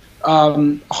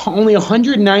only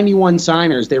 191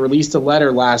 signers. They released a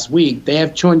letter last week. They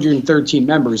have 213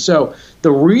 members. So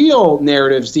the real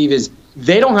narrative, Steve, is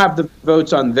they don't have the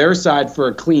votes on their side for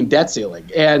a clean debt ceiling.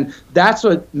 And that's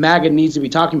what MAGA needs to be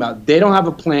talking about. They don't have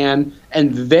a plan,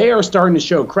 and they are starting to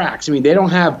show cracks. I mean, they don't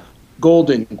have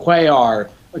Golden, Cuellar,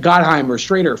 Gottheimer,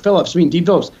 Schrader, Phillips. I mean, Dean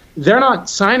Phillips. They're not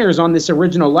signers on this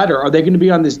original letter. Are they going to be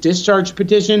on this discharge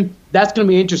petition? That's going to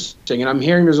be interesting. And I'm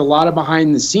hearing there's a lot of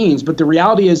behind the scenes. But the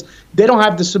reality is they don't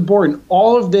have the support. And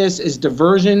all of this is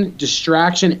diversion,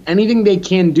 distraction, anything they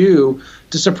can do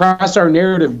to suppress our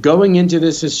narrative going into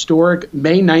this historic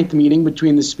May 9th meeting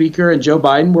between the speaker and Joe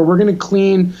Biden, where we're going to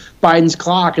clean Biden's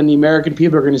clock and the American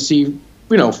people are going to see,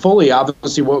 fully,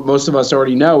 obviously, what most of us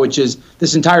already know, which is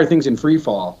this entire thing's in free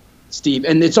fall. Steve,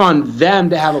 and it's on them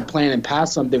to have a plan and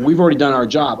pass something. We've already done our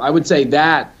job. I would say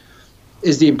that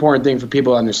is the important thing for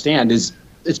people to understand is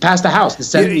it's past the House. The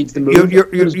Senate needs to move. You're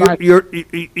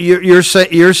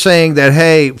saying that,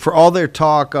 hey, for all their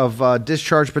talk of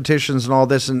discharge petitions and all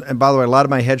this, and by the way, a lot of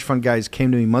my hedge fund guys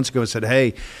came to me months ago and said,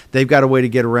 hey, they've got a way to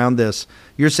get around this.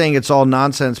 You're saying it's all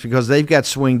nonsense because they've got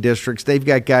swing districts. They've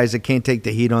got guys that can't take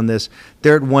the heat on this.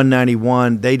 They're at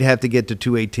 191. They'd have to get to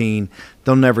 218.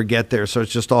 They'll never get there. So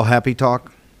it's just all happy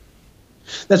talk?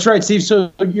 That's right, Steve.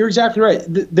 So you're exactly right.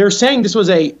 They're saying this was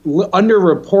a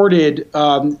underreported,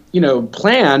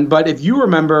 plan. But if you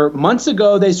remember, months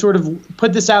ago, they sort of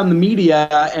put this out in the media,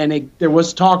 and there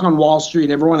was talk on Wall Street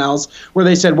and everyone else where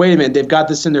they said, wait a minute, they've got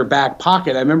this in their back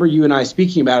pocket. I remember you and I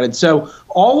speaking about it. So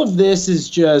all of this is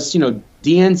just,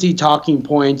 DNC talking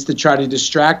points to try to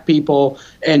distract people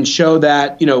and show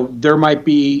that, there might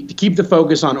be to keep the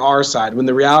focus on our side when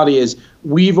the reality is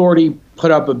we've already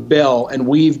put up a bill and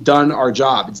we've done our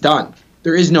job. It's done.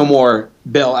 There is no more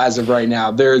bill as of right now.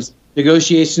 There's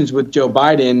negotiations with Joe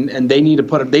Biden and they need a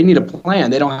plan.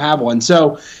 They don't have one.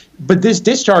 So, but this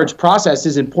discharge process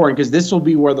is important because this will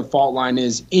be where the fault line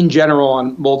is in general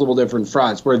on multiple different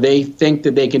fronts, where they think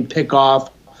that they can pick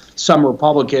off some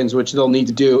Republicans, which they'll need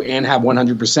to do, and have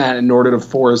 100% in order to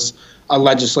force a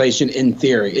legislation in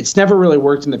theory. It's never really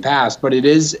worked in the past, but it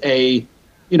is a,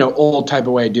 old type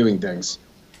of way of doing things.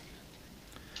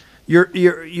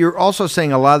 You're also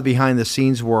saying a lot of behind the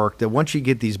scenes work that once you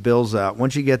get these bills out,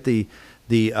 once you get the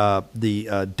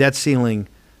debt ceiling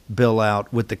bill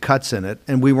out with the cuts in it,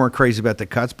 and we weren't crazy about the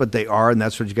cuts, but they are, and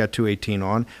that's what you got 218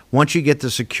 on. Once you get to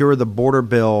secure the border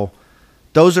bill,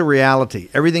 those are reality.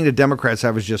 Everything the Democrats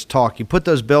have is just talk. You put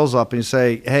those bills up and you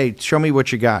say, hey, show me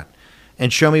what you got.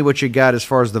 And show me what you got as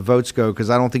far as the votes go, because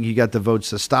I don't think you got the votes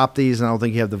to stop these, and I don't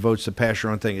think you have the votes to pass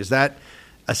your own thing. Is that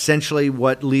essentially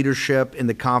what leadership in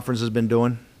the conference has been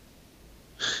doing?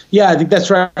 Yeah, I think that's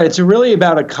right. It's really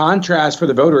about a contrast for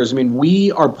the voters. I mean,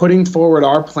 we are putting forward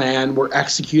our plan, we're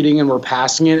executing and we're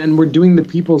passing it, and we're doing the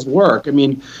people's work. I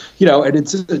mean, and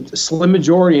it's a slim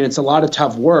majority and it's a lot of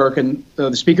tough work. And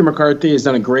the Speaker McCarthy has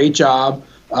done a great job,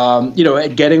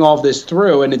 at getting all of this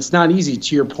through. And it's not easy,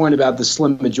 to your point about the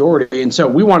slim majority. And so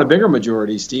we want a bigger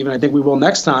majority, Steve, and I think we will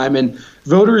next time. And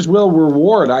voters will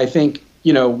reward, I think,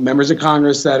 members of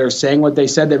Congress that are saying what they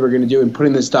said they were going to do and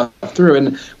putting this stuff through.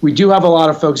 And we do have a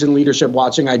lot of folks in leadership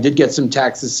watching. I did get some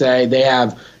texts to say they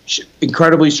have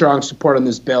incredibly strong support on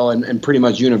this bill and pretty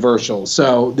much universal.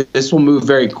 So this will move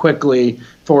very quickly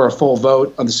for a full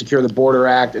vote on the Secure the Border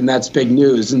Act, and that's big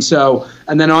news. And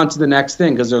then on to the next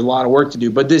thing, because there's a lot of work to do.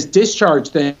 But this discharge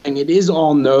thing, it is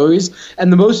all noise.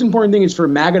 And the most important thing is for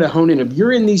MAGA to hone in. If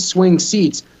you're in these swing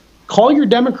seats, call your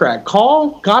Democrat.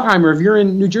 Call Gottheimer if you're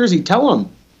in New Jersey. Tell them,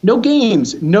 no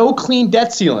games, no clean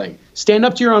debt ceiling. Stand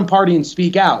up to your own party and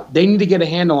speak out. They need to get a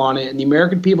handle on it. And the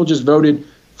American people just voted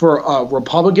for a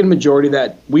Republican majority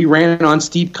that we ran on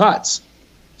steep cuts.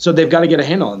 So they've got to get a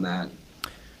handle on that.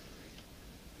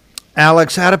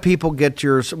 Alex, how do people get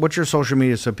what's your social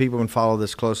media so people can follow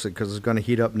this closely? Because it's going to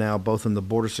heat up now, both in the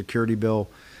border security bill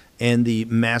and the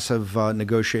massive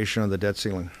negotiation on the debt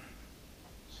ceiling.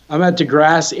 I'm at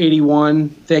DeGrasse81.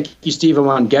 Thank you, Steve. I'm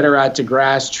on Getter at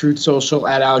DeGrasse, Truth Social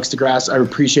at Alex DeGrasse. I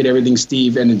appreciate everything,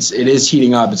 Steve, and it is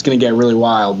heating up. It's going to get really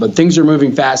wild, but things are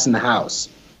moving fast in the House,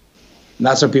 and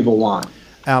that's what people want.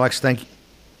 Alex, thank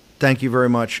you very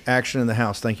much. Action in the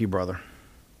House. Thank you, brother.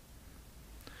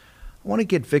 I want to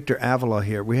get Victor Avila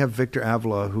here. We have Victor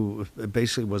Avila, who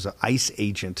basically was an ICE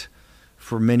agent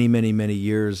for many, many, many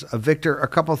years. Victor, a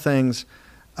couple things.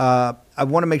 I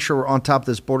want to make sure we're on top of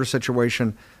this border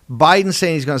situation. Biden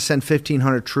saying he's going to send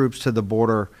 1,500 troops to the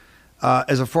border.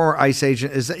 As a former ICE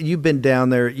agent, you've been down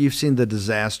there, you've seen the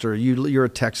disaster. You're a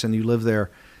Texan, you live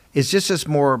there. Is this just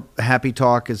more happy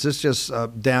talk? Is this just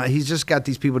down? He's just got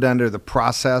these people down there, the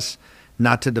process,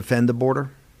 not to defend the border.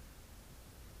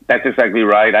 That's exactly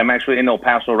right. I'm actually in El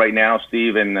Paso right now,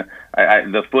 Steve, and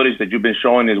the footage that you've been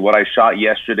showing is what I shot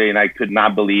yesterday, and I could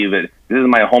not believe it. This is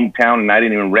my hometown, and I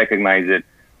didn't even recognize it.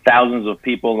 Thousands of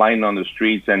people lining on the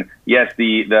streets, and yes,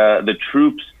 the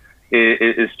troops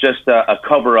is just a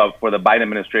cover-up for the Biden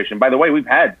administration. By the way, we've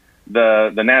had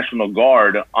the National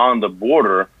Guard on the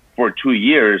border for 2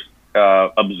 years,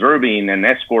 observing and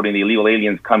escorting the illegal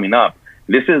aliens coming up.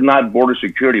 This is not border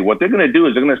security. What they're going to do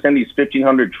is they're going to send these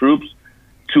 1,500 troops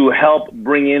to help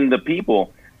bring in the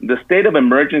people. The state of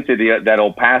emergency that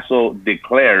El Paso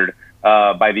declared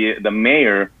by the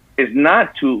mayor is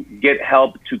not to get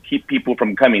help to keep people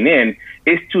from coming in.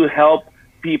 It's to help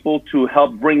people to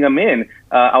help bring them in.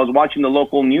 I was watching the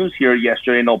local news here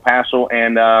yesterday in El Paso,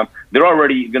 and they're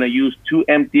already going to use 2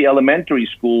 empty elementary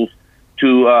schools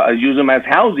to use them as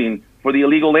housing for the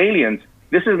illegal aliens.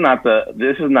 This is not the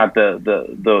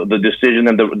decision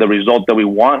and the result that we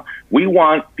want. We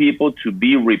want people to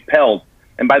be repelled.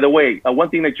 And by the way, one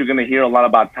thing that you're going to hear a lot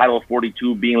about Title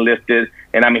 42 being lifted,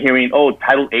 and I'm hearing,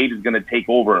 Title 8 is going to take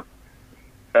over.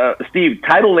 Steve,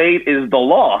 Title 8 is the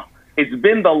law. It's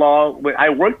been the law. I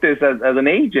worked this as an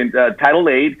agent. Title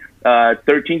 8,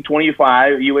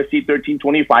 1325, USC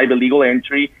 1325, illegal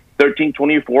entry,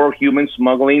 1324, human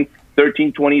smuggling,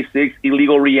 1326,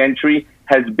 illegal reentry,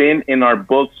 has been in our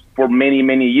books for many,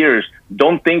 many years.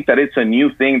 Don't think that it's a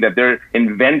new thing that they're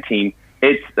inventing.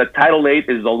 It's the Title 8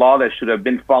 is the law that should have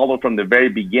been followed from the very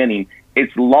beginning.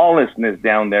 It's lawlessness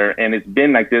down there, and it's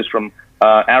been like this from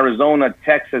Arizona,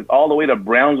 Texas, all the way to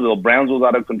Brownsville. Brownsville's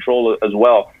out of control as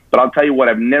well. But I'll tell you what,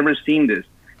 I've never seen this.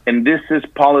 And this is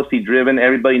policy-driven.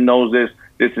 Everybody knows this.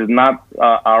 This is not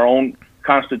our own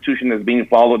Constitution that's being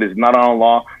followed. It's not our own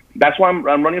law. That's why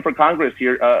I'm running for Congress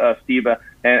here, Steve,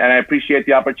 and I appreciate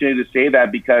the opportunity to say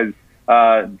that because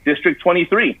District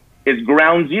 23 is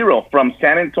ground zero from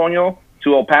San Antonio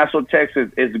to El Paso, Texas.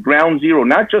 Is ground zero,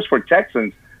 not just for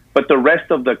Texans, but the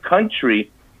rest of the country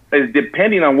is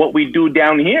depending on what we do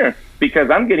down here, because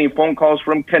I'm getting phone calls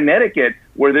from Connecticut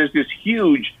where there's this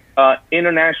huge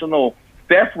international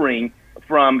theft ring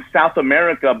from South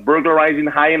America burglarizing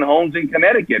high-end homes in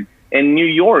Connecticut and New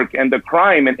York, and the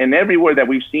crime and everywhere that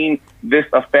we've seen this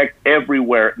affect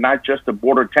everywhere, not just the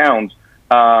border towns.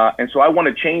 And so I want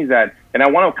to change that. And I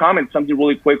want to comment something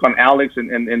really quick on Alex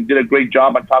and did a great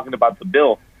job on talking about the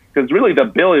bill. Because really the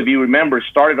bill, if you remember,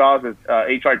 started off as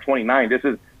H.R. 29. This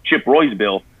is Chip Roy's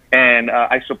bill. And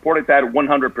I supported that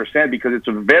 100% because it's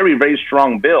a very, very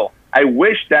strong bill. I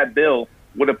wish that bill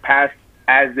would have passed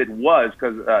as it was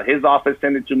because his office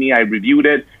sent it to me. I reviewed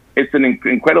it. It's an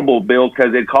incredible bill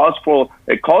because it calls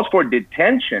for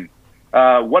detention.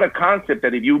 What a concept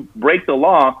that if you break the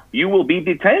law, you will be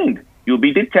detained. You'll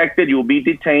be detected, you'll be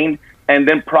detained, and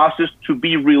then processed to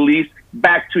be released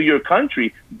back to your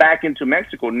country, back into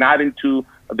Mexico, not into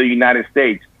the United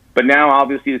States. But now,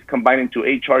 obviously, it's combined into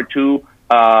H.R. 2.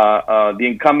 The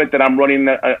incumbent that I'm running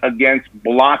against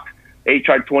blocked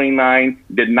H.R. 29,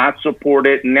 did not support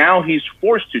it. Now he's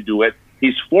forced to do it.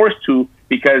 He's forced to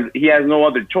because he has no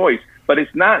other choice. But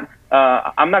it's not.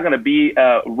 I'm not going to be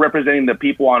representing the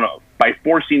people by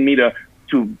forcing me to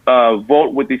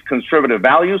vote with these conservative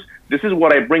values. This is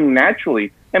what I bring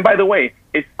naturally. And by the way,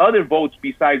 it's other votes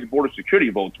besides border security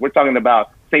votes. We're talking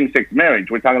about same-sex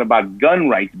marriage. We're talking about gun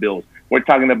rights bills. We're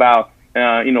talking about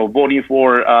voting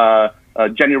for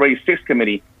January 6th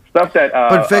committee stuff that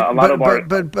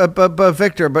But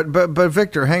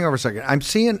Victor, hang on a second. I'm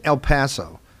seeing El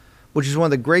Paso, which is one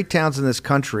of the great towns in this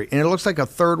country, and it looks like a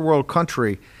third world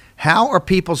country. How are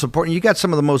people supporting? You got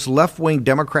some of the most left-wing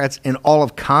Democrats in all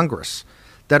of Congress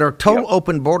that are total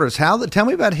open borders. Tell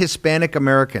me about Hispanic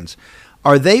Americans.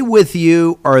 Are they with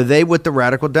you? Or are they with the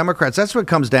radical Democrats? That's what it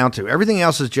comes down to. Everything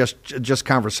else is just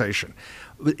conversation.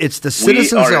 It's the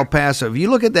citizens of El Paso. If you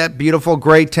look at that beautiful,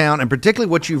 great town, and particularly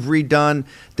what you've redone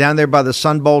down there by the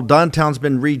Sun Bowl, downtown's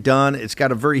been redone. It's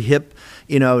got a very hip,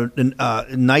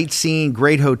 night scene,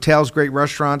 great hotels, great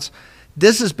restaurants.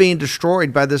 This is being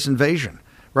destroyed by this invasion.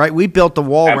 Right, we built the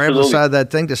wall right on the side of that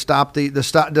thing to stop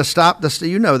the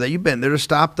you know that you've been there to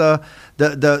stop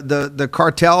the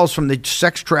cartels from the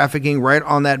sex trafficking right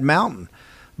on that mountain.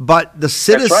 But the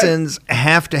citizens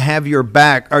have to have your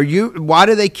back. Why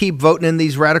do they keep voting in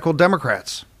these radical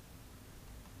Democrats?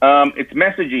 It's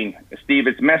messaging, Steve.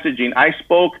 It's messaging. I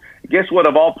spoke, guess what,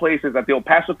 of all places, at the El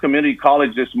Paso Community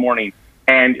College this morning,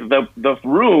 and the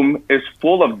room is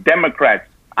full of Democrats.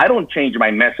 I don't change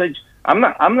my message. I'm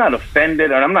not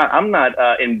offended, and I'm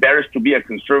not embarrassed to be a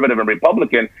conservative and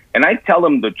Republican. And I tell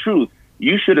them the truth.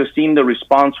 You should have seen the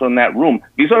response from that room.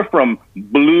 These are from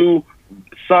blue,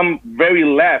 some very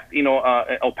left,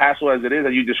 El Paso as it is,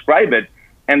 as you describe it,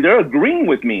 and they're agreeing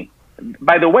with me.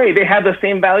 by the way, they have the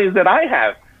same values that I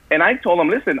have. And I told them,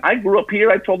 listen, I grew up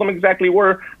here. I told them exactly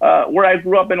where I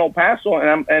grew up in El Paso,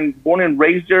 and I'm born and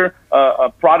raised there, a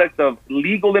product of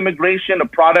legal immigration, a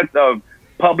product of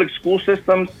public school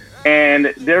systems.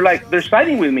 And they're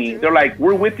siding with me. They're like,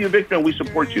 we're with you, Victor, and we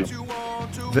support you.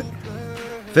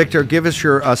 Victor, give us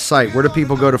your site. Where do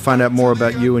people go to find out more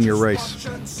about you and your race?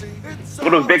 Go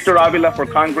to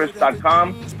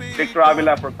VictorAvilaForCongress.com,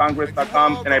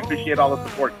 VictorAvilaForCongress.com, and I appreciate all the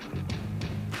support.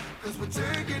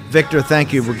 Victor,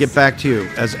 thank you. We'll get back to you.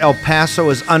 As El Paso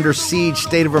is under siege,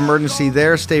 state of emergency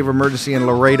there, state of emergency in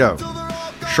Laredo.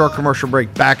 Short commercial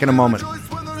break. Back in a moment.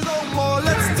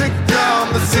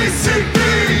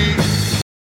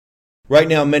 Right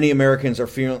now, many Americans are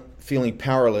feeling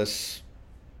powerless.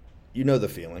 You know the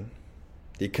feeling.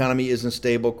 The economy isn't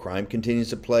stable, crime continues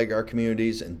to plague our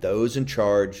communities, and those in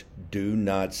charge do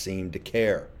not seem to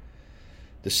care.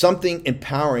 There's something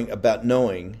empowering about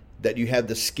knowing that you have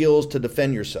the skills to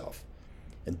defend yourself.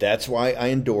 And that's why I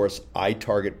endorse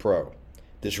iTarget Pro.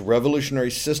 This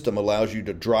revolutionary system allows you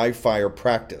to dry fire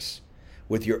practice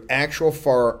with your actual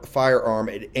firearm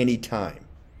at any time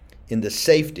in the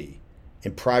safety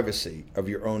and privacy of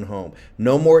your own home.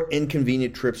 No more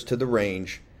inconvenient trips to the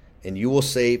range, and you will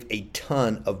save a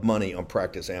ton of money on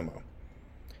practice ammo.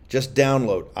 Just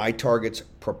download iTarget's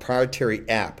proprietary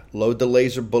app, load the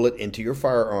laser bullet into your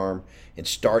firearm, and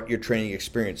start your training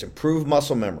experience. Improve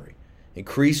muscle memory,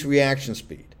 increase reaction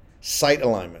speed, sight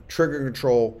alignment, trigger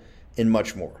control, and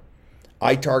much more.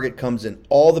 iTarget comes in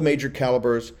all the major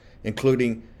calibers,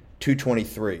 including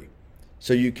 .223,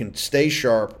 so you can stay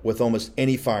sharp with almost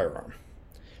any firearm.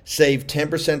 Save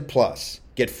 10% plus.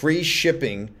 Get free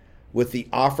shipping with the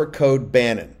offer code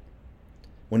Bannon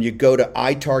when you go to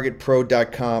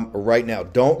itargetpro.com right now.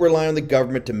 Don't rely on the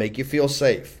government to make you feel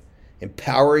safe.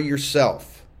 Empower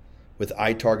yourself with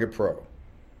iTarget Pro.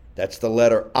 That's the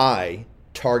letter I,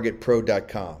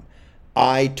 targetpro.com.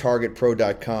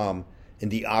 itargetpro.com,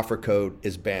 and the offer code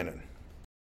is Bannon.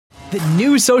 The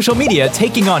new social media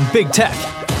taking on big tech,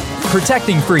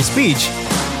 protecting free speech,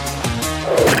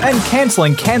 and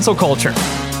canceling cancel culture.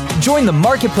 Join the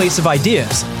marketplace of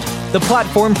ideas. The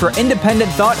platform for independent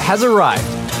thought has arrived.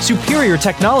 Superior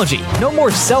technology. No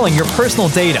more selling your personal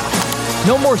data.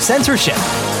 No more censorship.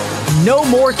 No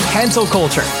more cancel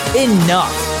culture.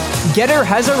 Enough. Getter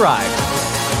has arrived.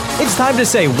 It's time to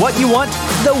say what you want,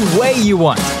 the way you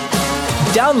want.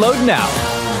 Download now.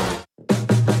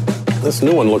 This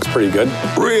new one looks pretty good.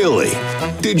 Really?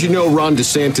 Did you know Ron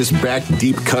DeSantis backed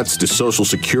deep cuts to Social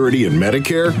Security and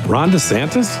Medicare? Ron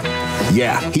DeSantis?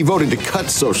 Yeah, he voted to cut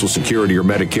Social Security or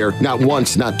Medicare not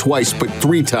once, not twice, but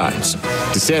 3 times.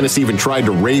 DeSantis even tried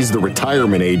to raise the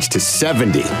retirement age to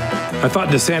 70. I thought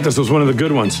DeSantis was one of the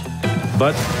good ones,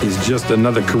 but he's just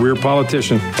another career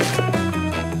politician.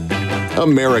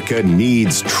 America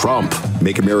needs Trump.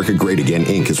 Make America Great Again,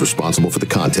 Inc. is responsible for the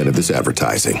content of this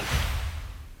advertising.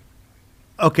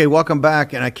 Okay, welcome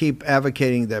back. And I keep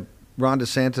advocating that Ron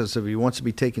DeSantis, if he wants to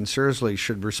be taken seriously,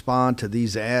 should respond to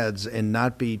these ads and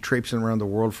not be traipsing around the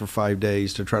world for 5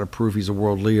 days to try to prove he's a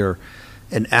world leader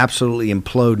and absolutely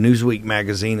implode. Newsweek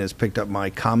magazine has picked up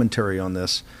my commentary on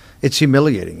this. It's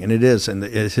humiliating, and it is. And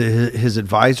his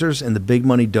advisors and the big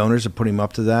money donors that put him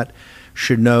up to that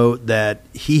should know that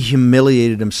he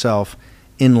humiliated himself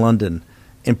in London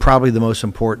in probably the most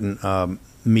important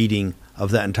meeting of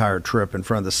that entire trip, in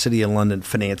front of the City of London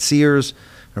financiers,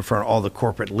 in front of all the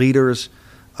corporate leaders.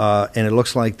 And it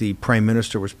looks like the Prime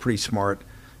Minister was pretty smart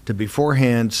to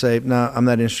beforehand say, no, I'm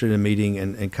not interested in a meeting,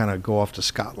 and kind of go off to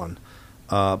Scotland.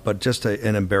 But just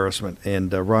an embarrassment.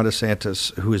 And Ron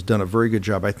DeSantis, who has done a very good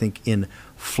job, I think, in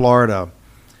Florida,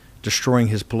 destroying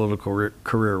his political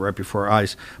career right before our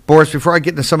eyes. Boris, before I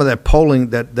get into some of that polling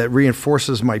that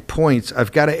reinforces my points,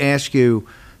 I've got to ask you,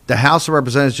 the House of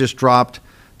Representatives just dropped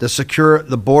the Secure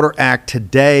the Border Act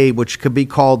today, which could be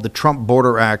called the Trump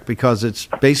Border Act because it's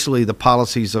basically the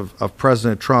policies of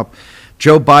President Trump.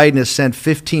 Joe Biden has sent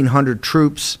 1,500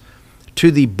 troops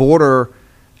to the border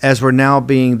as we're now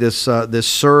being this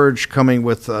surge coming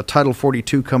with Title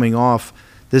 42 coming off,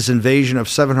 this invasion of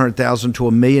 700,000 to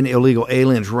 1 million illegal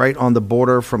aliens right on the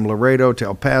border from Laredo to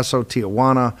El Paso,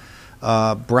 Tijuana,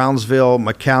 Brownsville,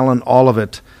 McAllen, all of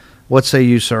it. What say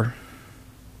you, sir?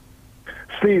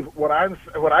 Steve, what I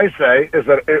say is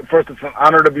that first, it's an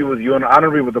honor to be with you, and an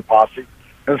honor to be with the posse,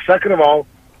 and second of all,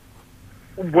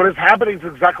 what is happening is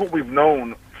exactly what we've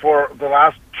known for the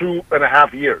last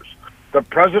 2.5 years. That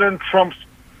President Trump's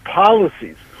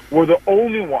policies were the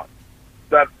only ones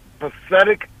that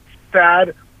pathetic,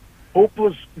 sad,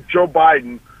 hopeless Joe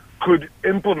Biden could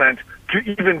implement to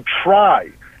even try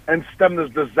and stem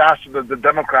this disaster that the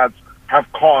Democrats have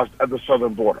caused at the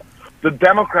southern border. The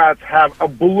Democrats have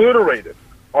obliterated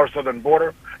our southern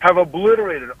border, have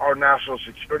obliterated our national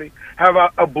security, have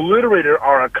obliterated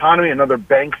our economy, another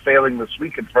bank failing this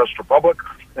week in First Republic,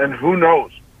 and who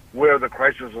knows where the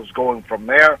crisis is going from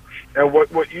there. And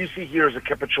what you see here is a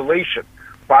capitulation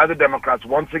by the Democrats,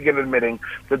 once again admitting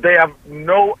that they have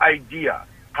no idea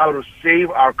how to save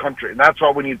our country. And that's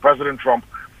why we need President Trump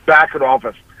back in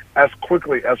office as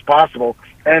quickly as possible.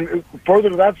 And further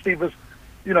to that, Steve, is,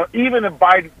 you know, even if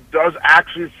Biden does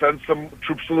actually send some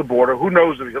troops to the border, who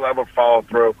knows if he'll ever follow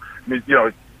through. I mean, you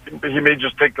know, he may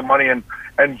just take the money and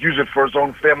use it for his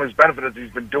own family's benefit, as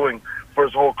he's been doing for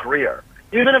his whole career.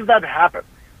 Even if that happens,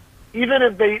 even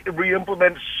if they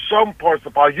re-implement some parts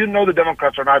of the policy, you know the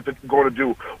Democrats are not going to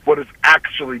do what is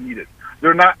actually needed.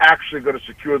 They're not actually going to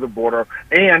secure the border,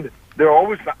 and they're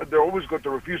always going to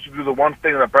refuse to do the one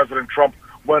thing that President Trump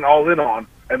went all in on,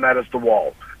 and that is the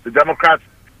wall. The Democrats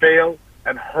fail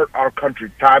and hurt our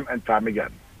country time and time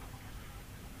again.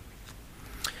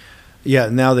 Yeah,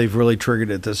 now they've really triggered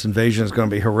it. This invasion is going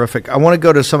to be horrific. I want to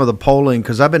go to some of the polling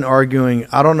because I've been arguing.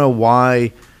 I don't know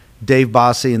why Dave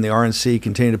Bossie and the RNC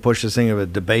continue to push this thing of a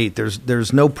debate.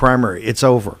 There's no primary. It's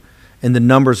over. And the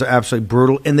numbers are absolutely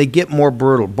brutal, and they get more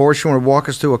brutal. Boris, you want to walk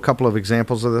us through a couple of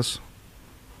examples of this?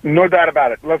 No doubt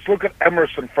about it. Let's look at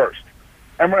Emerson first.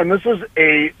 And this is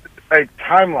a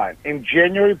timeline. In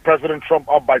January, President Trump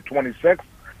up by 26.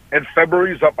 In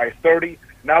February, he's up by 30.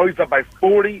 Now he's up by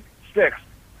 46,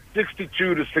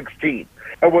 62 to 16.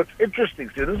 And what's interesting,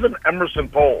 see, this is an Emerson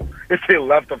poll. It's a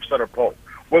left-of-center poll.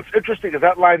 What's interesting is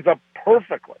that lines up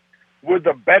perfectly with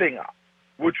the betting odds,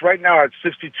 which right now are at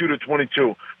 62 to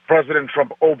 22, President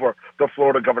Trump over the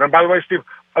Florida governor. And by the way, Steve,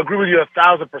 I agree with you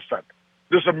 1,000%.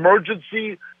 This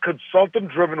emergency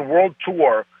consultant-driven world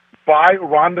tour by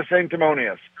Ron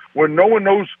DeSanctimonious, where no one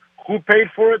knows who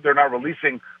paid for it, they're not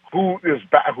releasing who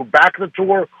backed the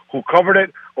tour, who covered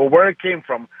it, or where it came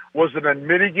from, was an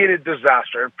unmitigated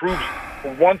disaster. It proves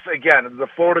once again that the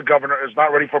Florida governor is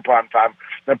not ready for prime time,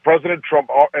 and President Trump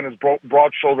and his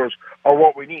broad shoulders are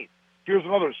what we need. Here's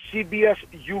another CBS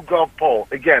YouGov poll.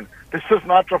 Again, this is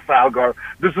not Trafalgar.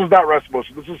 This is not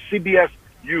Rasmussen. This is CBS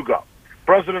YouGov.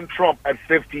 President Trump at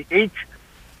 58.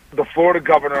 The Florida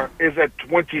governor is at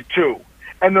 22.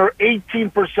 And there are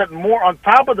 18% more on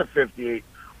top of the 58,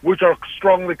 which are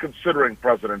strongly considering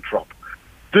President Trump.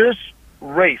 This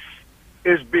race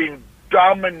is being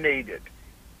dominated,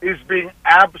 is being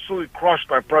absolutely crushed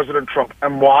by President Trump.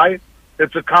 And why?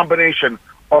 It's a combination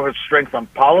of his strength on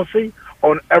policy,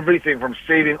 on everything from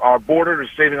saving our border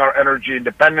to saving our energy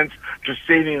independence to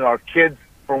saving our kids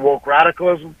from woke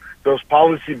radicalism. Those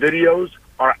policy videos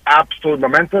are absolutely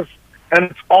momentous. And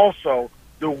it's also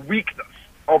the weakness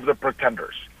of the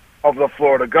pretenders, of the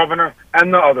Florida governor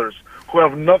and the others who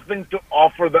have nothing to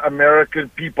offer the American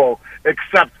people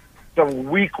except some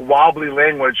weak, wobbly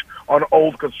language on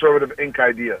old conservative Inc.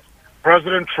 ideas.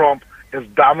 President Trump is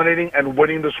dominating and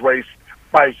winning this race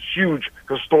by huge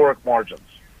historic margins.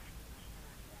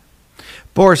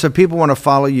 Boris, if people want to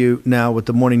follow you now with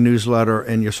the morning newsletter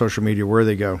and your social media, where do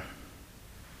they go?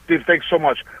 Steve, thanks so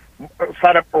much.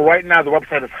 Sign up right now. The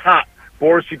website is hot,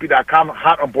 BorisCP.com,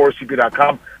 hot on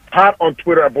BorisCP.com, hot on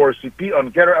Twitter at BorisCP, on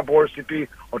Getter at BorisCP,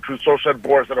 on Truth Social at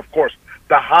Boris, and of course,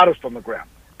 the hottest on the gram,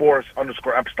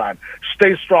 Boris_Epstein.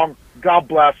 Stay strong, God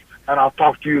bless, and I'll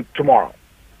talk to you tomorrow.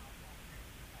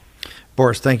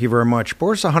 Boris, thank you very much.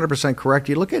 Boris, 100% correct.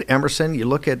 You look at Emerson, you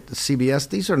look at CBS,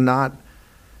 these are not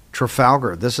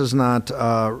Trafalgar. This is not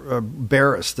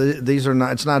Barris. These are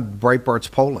not. It's not Breitbart's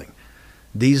polling.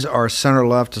 These are center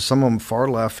left to some of them far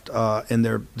left, and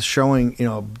they're showing,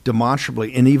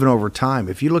 demonstrably, and even over time.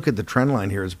 If you look at the trend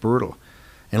line here, it's brutal.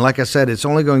 And like I said, it's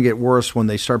only going to get worse when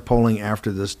they start polling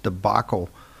after this debacle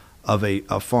of a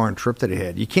foreign trip that he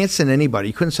had. You can't send anybody.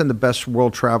 You couldn't send the best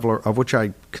world traveler, of which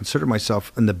I consider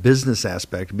myself in the business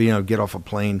aspect, being able to get off a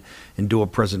plane and do a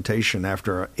presentation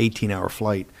after an 18-hour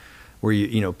flight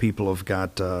where people have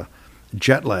got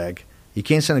jet lag. You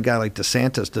can't send a guy like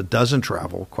DeSantis that doesn't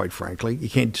travel, quite frankly. You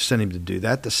can't send him to do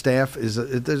that. The staff it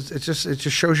just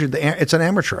shows you it's an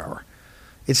amateur hour.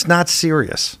 It's not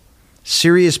serious.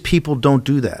 Serious people don't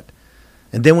do that.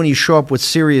 And then when you show up with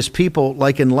serious people,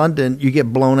 like in London, you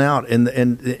get blown out. And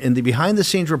the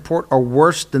behind-the-scenes report are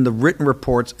worse than the written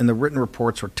reports, and the written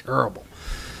reports are terrible.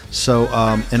 So,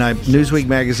 Newsweek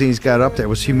magazine's got up there. It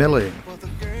was humiliating.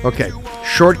 Okay,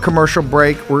 short commercial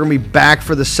break. We're going to be back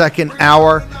for the second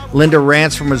hour. Linda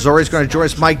Rance from Missouri is going to join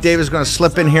us. Mike Davis is going to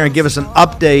slip in here and give us an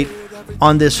update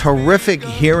on this horrific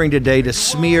hearing today to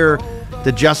smear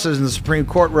the justices in the Supreme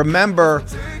Court. Remember,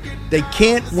 they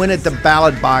can't win at the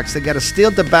ballot box. They got to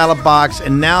steal the ballot box,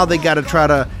 and now they got to try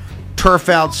to turf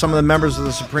out some of the members of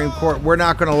the Supreme Court. We're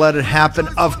not going to let it happen.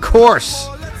 Of course,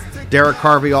 Derek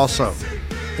Harvey also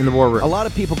in the war room. A lot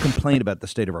of people complain about the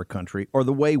state of our country or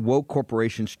the way woke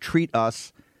corporations treat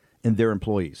us and their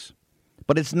employees.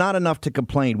 But it's not enough to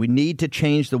complain. We need to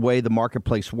change the way the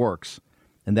marketplace works.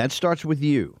 And that starts with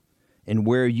you and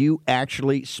where you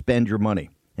actually spend your money.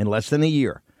 In less than a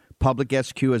year, Public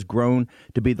SQ has grown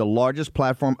to be the largest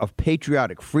platform of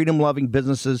patriotic, freedom-loving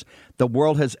businesses the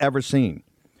world has ever seen.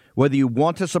 Whether you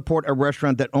want to support a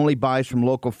restaurant that only buys from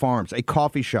local farms, a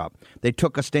coffee shop that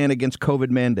took a stand against COVID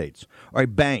mandates, or a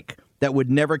bank that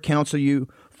would never counsel you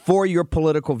for your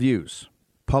political views,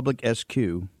 Public SQ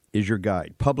is your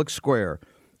guide. Public Square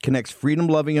connects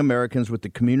freedom-loving Americans with the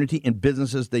community and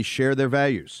businesses they share their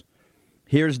values.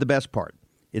 Here's the best part.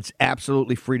 It's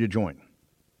absolutely free to join.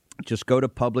 Just go to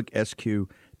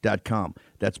publicsq.com.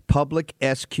 That's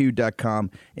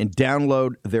publicsq.com and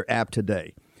download their app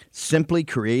today. Simply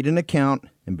create an account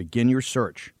and begin your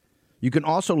search. You can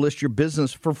also list your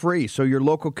business for free so your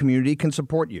local community can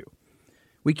support you.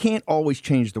 We can't always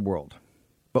change the world,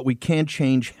 but we can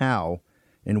change how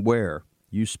and where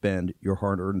you spend your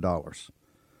hard-earned dollars.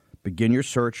 Begin your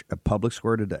search at Public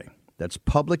Square today. That's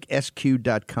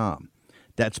publicsq.com.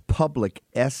 That's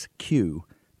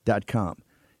publicsq.com.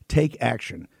 Take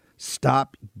action.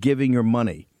 Stop giving your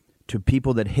money to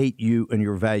people that hate you and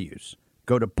your values.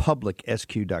 Go to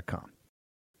publicsq.com.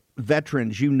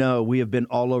 Veterans, you know we have been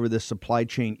all over this supply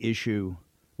chain issue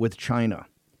with China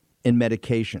and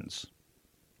medications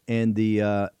and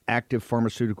the active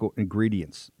pharmaceutical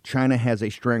ingredients. China has a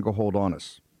stranglehold on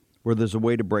us where there's a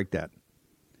way to break that.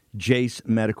 Jace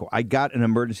Medical. I got an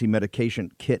emergency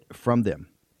medication kit from them.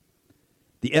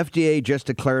 The FDA just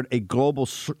declared a global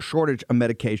shortage of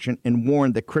medication and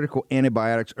warned that critical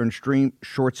antibiotics are in extreme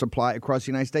short supply across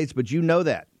the United States. But you know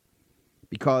that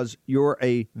because you're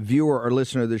a viewer or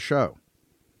listener to the show.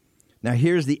 Now,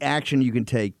 here's the action you can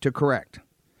take to correct.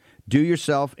 Do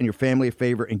yourself and your family a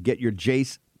favor and get your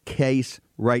Jace case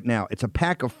right now. It's a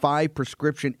pack of 5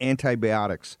 prescription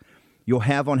antibiotics you'll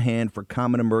have on hand for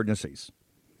common emergencies.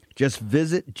 Just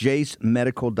visit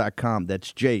jacemedical.com.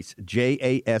 That's Jace,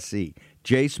 J-A-S-E,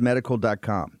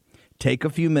 jacemedical.com. Take a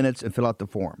few minutes and fill out the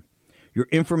form. Your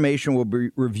information will be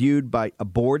reviewed by a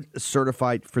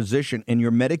board-certified physician, and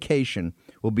your medication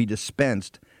will be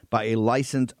dispensed by a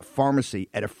licensed pharmacy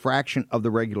at a fraction of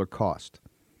the regular cost.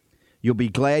 You'll be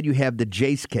glad you have the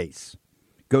Jace case.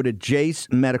 Go to Jace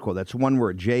Medical, that's one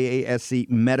word, J-A-S-E,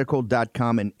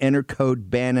 medical.com, and enter code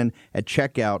Bannon at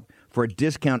checkout for a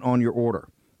discount on your order.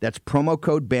 That's promo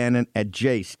code Bannon at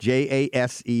Jace,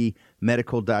 J-A-S-E,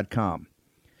 medical.com.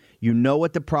 You know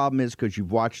what the problem is because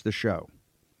you've watched the show.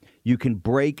 You can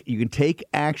take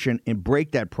action and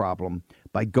break that problem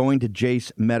by going to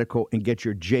Jace Medical and get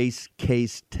your Jace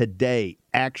case today.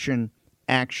 Action,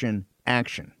 action,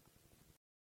 action.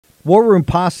 War Room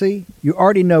Posse, you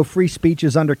already know free speech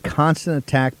is under constant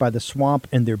attack by the swamp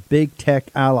and their big tech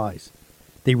allies.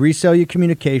 They resell your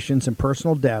communications and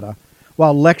personal data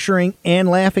while lecturing and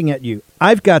laughing at you.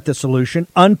 I've got the solution.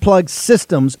 Unplugged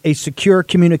Systems, a secure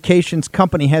communications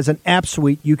company, has an app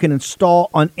suite you can install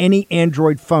on any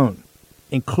Android phone,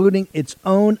 including its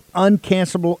own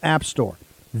uncancelable app store,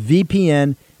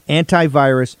 VPN,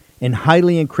 antivirus, and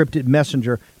highly encrypted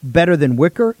messenger, better than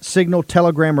Wicker, Signal,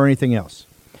 Telegram, or anything else.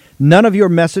 None of your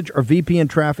message or VPN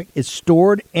traffic is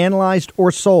stored, analyzed,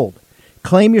 or sold.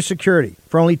 Claim your security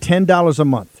for only $10 a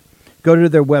month. Go to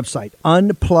their website,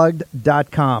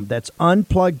 unplugged.com. That's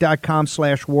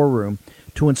unplugged.com/warroom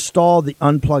to install the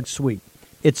Unplugged suite.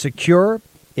 It's secure,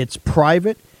 it's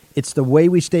private, it's the way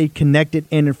we stay connected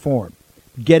and informed.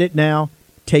 Get it now.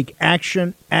 Take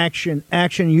action, action,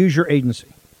 action. Use your agency.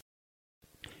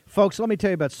 Folks, let me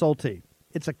tell you about Solti.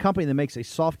 It's a company that makes a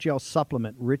soft gel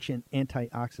supplement rich in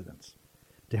antioxidants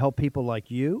to help people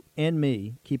like you and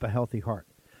me keep a healthy heart.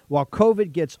 While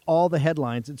COVID gets all the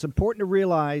headlines, it's important to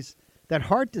realize that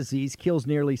heart disease kills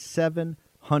nearly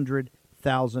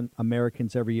 700,000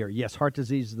 Americans every year. Yes, heart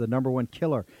disease is the number one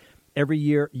killer every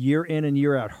year, year in and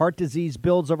year out. Heart disease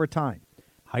builds over time.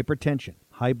 Hypertension,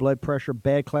 high blood pressure,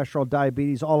 bad cholesterol,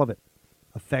 diabetes, all of it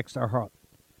affects our heart.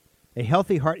 A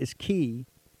healthy heart is key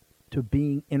to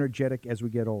being energetic as we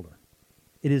get older.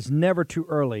 It is never too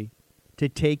early to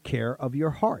take care of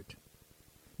your heart.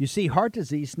 You see, heart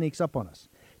disease sneaks up on us.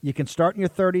 You can start in your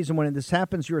 30s, and when this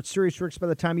happens, you're at serious risk by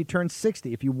the time you turn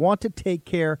 60. If you want to take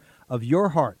care of your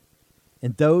heart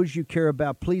and those you care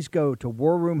about, please go to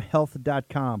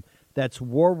warroomhealth.com. That's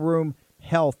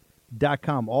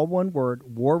warroomhealth.com. All one word,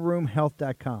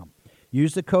 warroomhealth.com.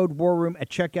 Use the code WARROOM at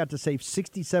checkout to save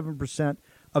 67%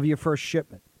 of your first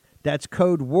shipment. That's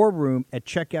code War Room at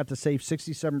checkout to save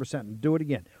 67%. And do it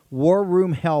again. War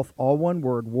Room Health, all one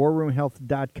word,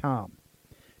 warroomhealth.com.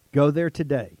 Go there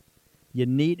today. You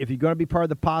need, if you're going to be part of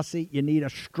the posse, you need a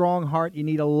strong heart. You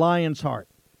need a lion's heart.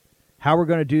 How we're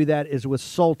going to do that is with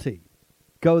Salty.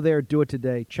 Go there, do it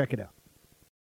today. Check it out.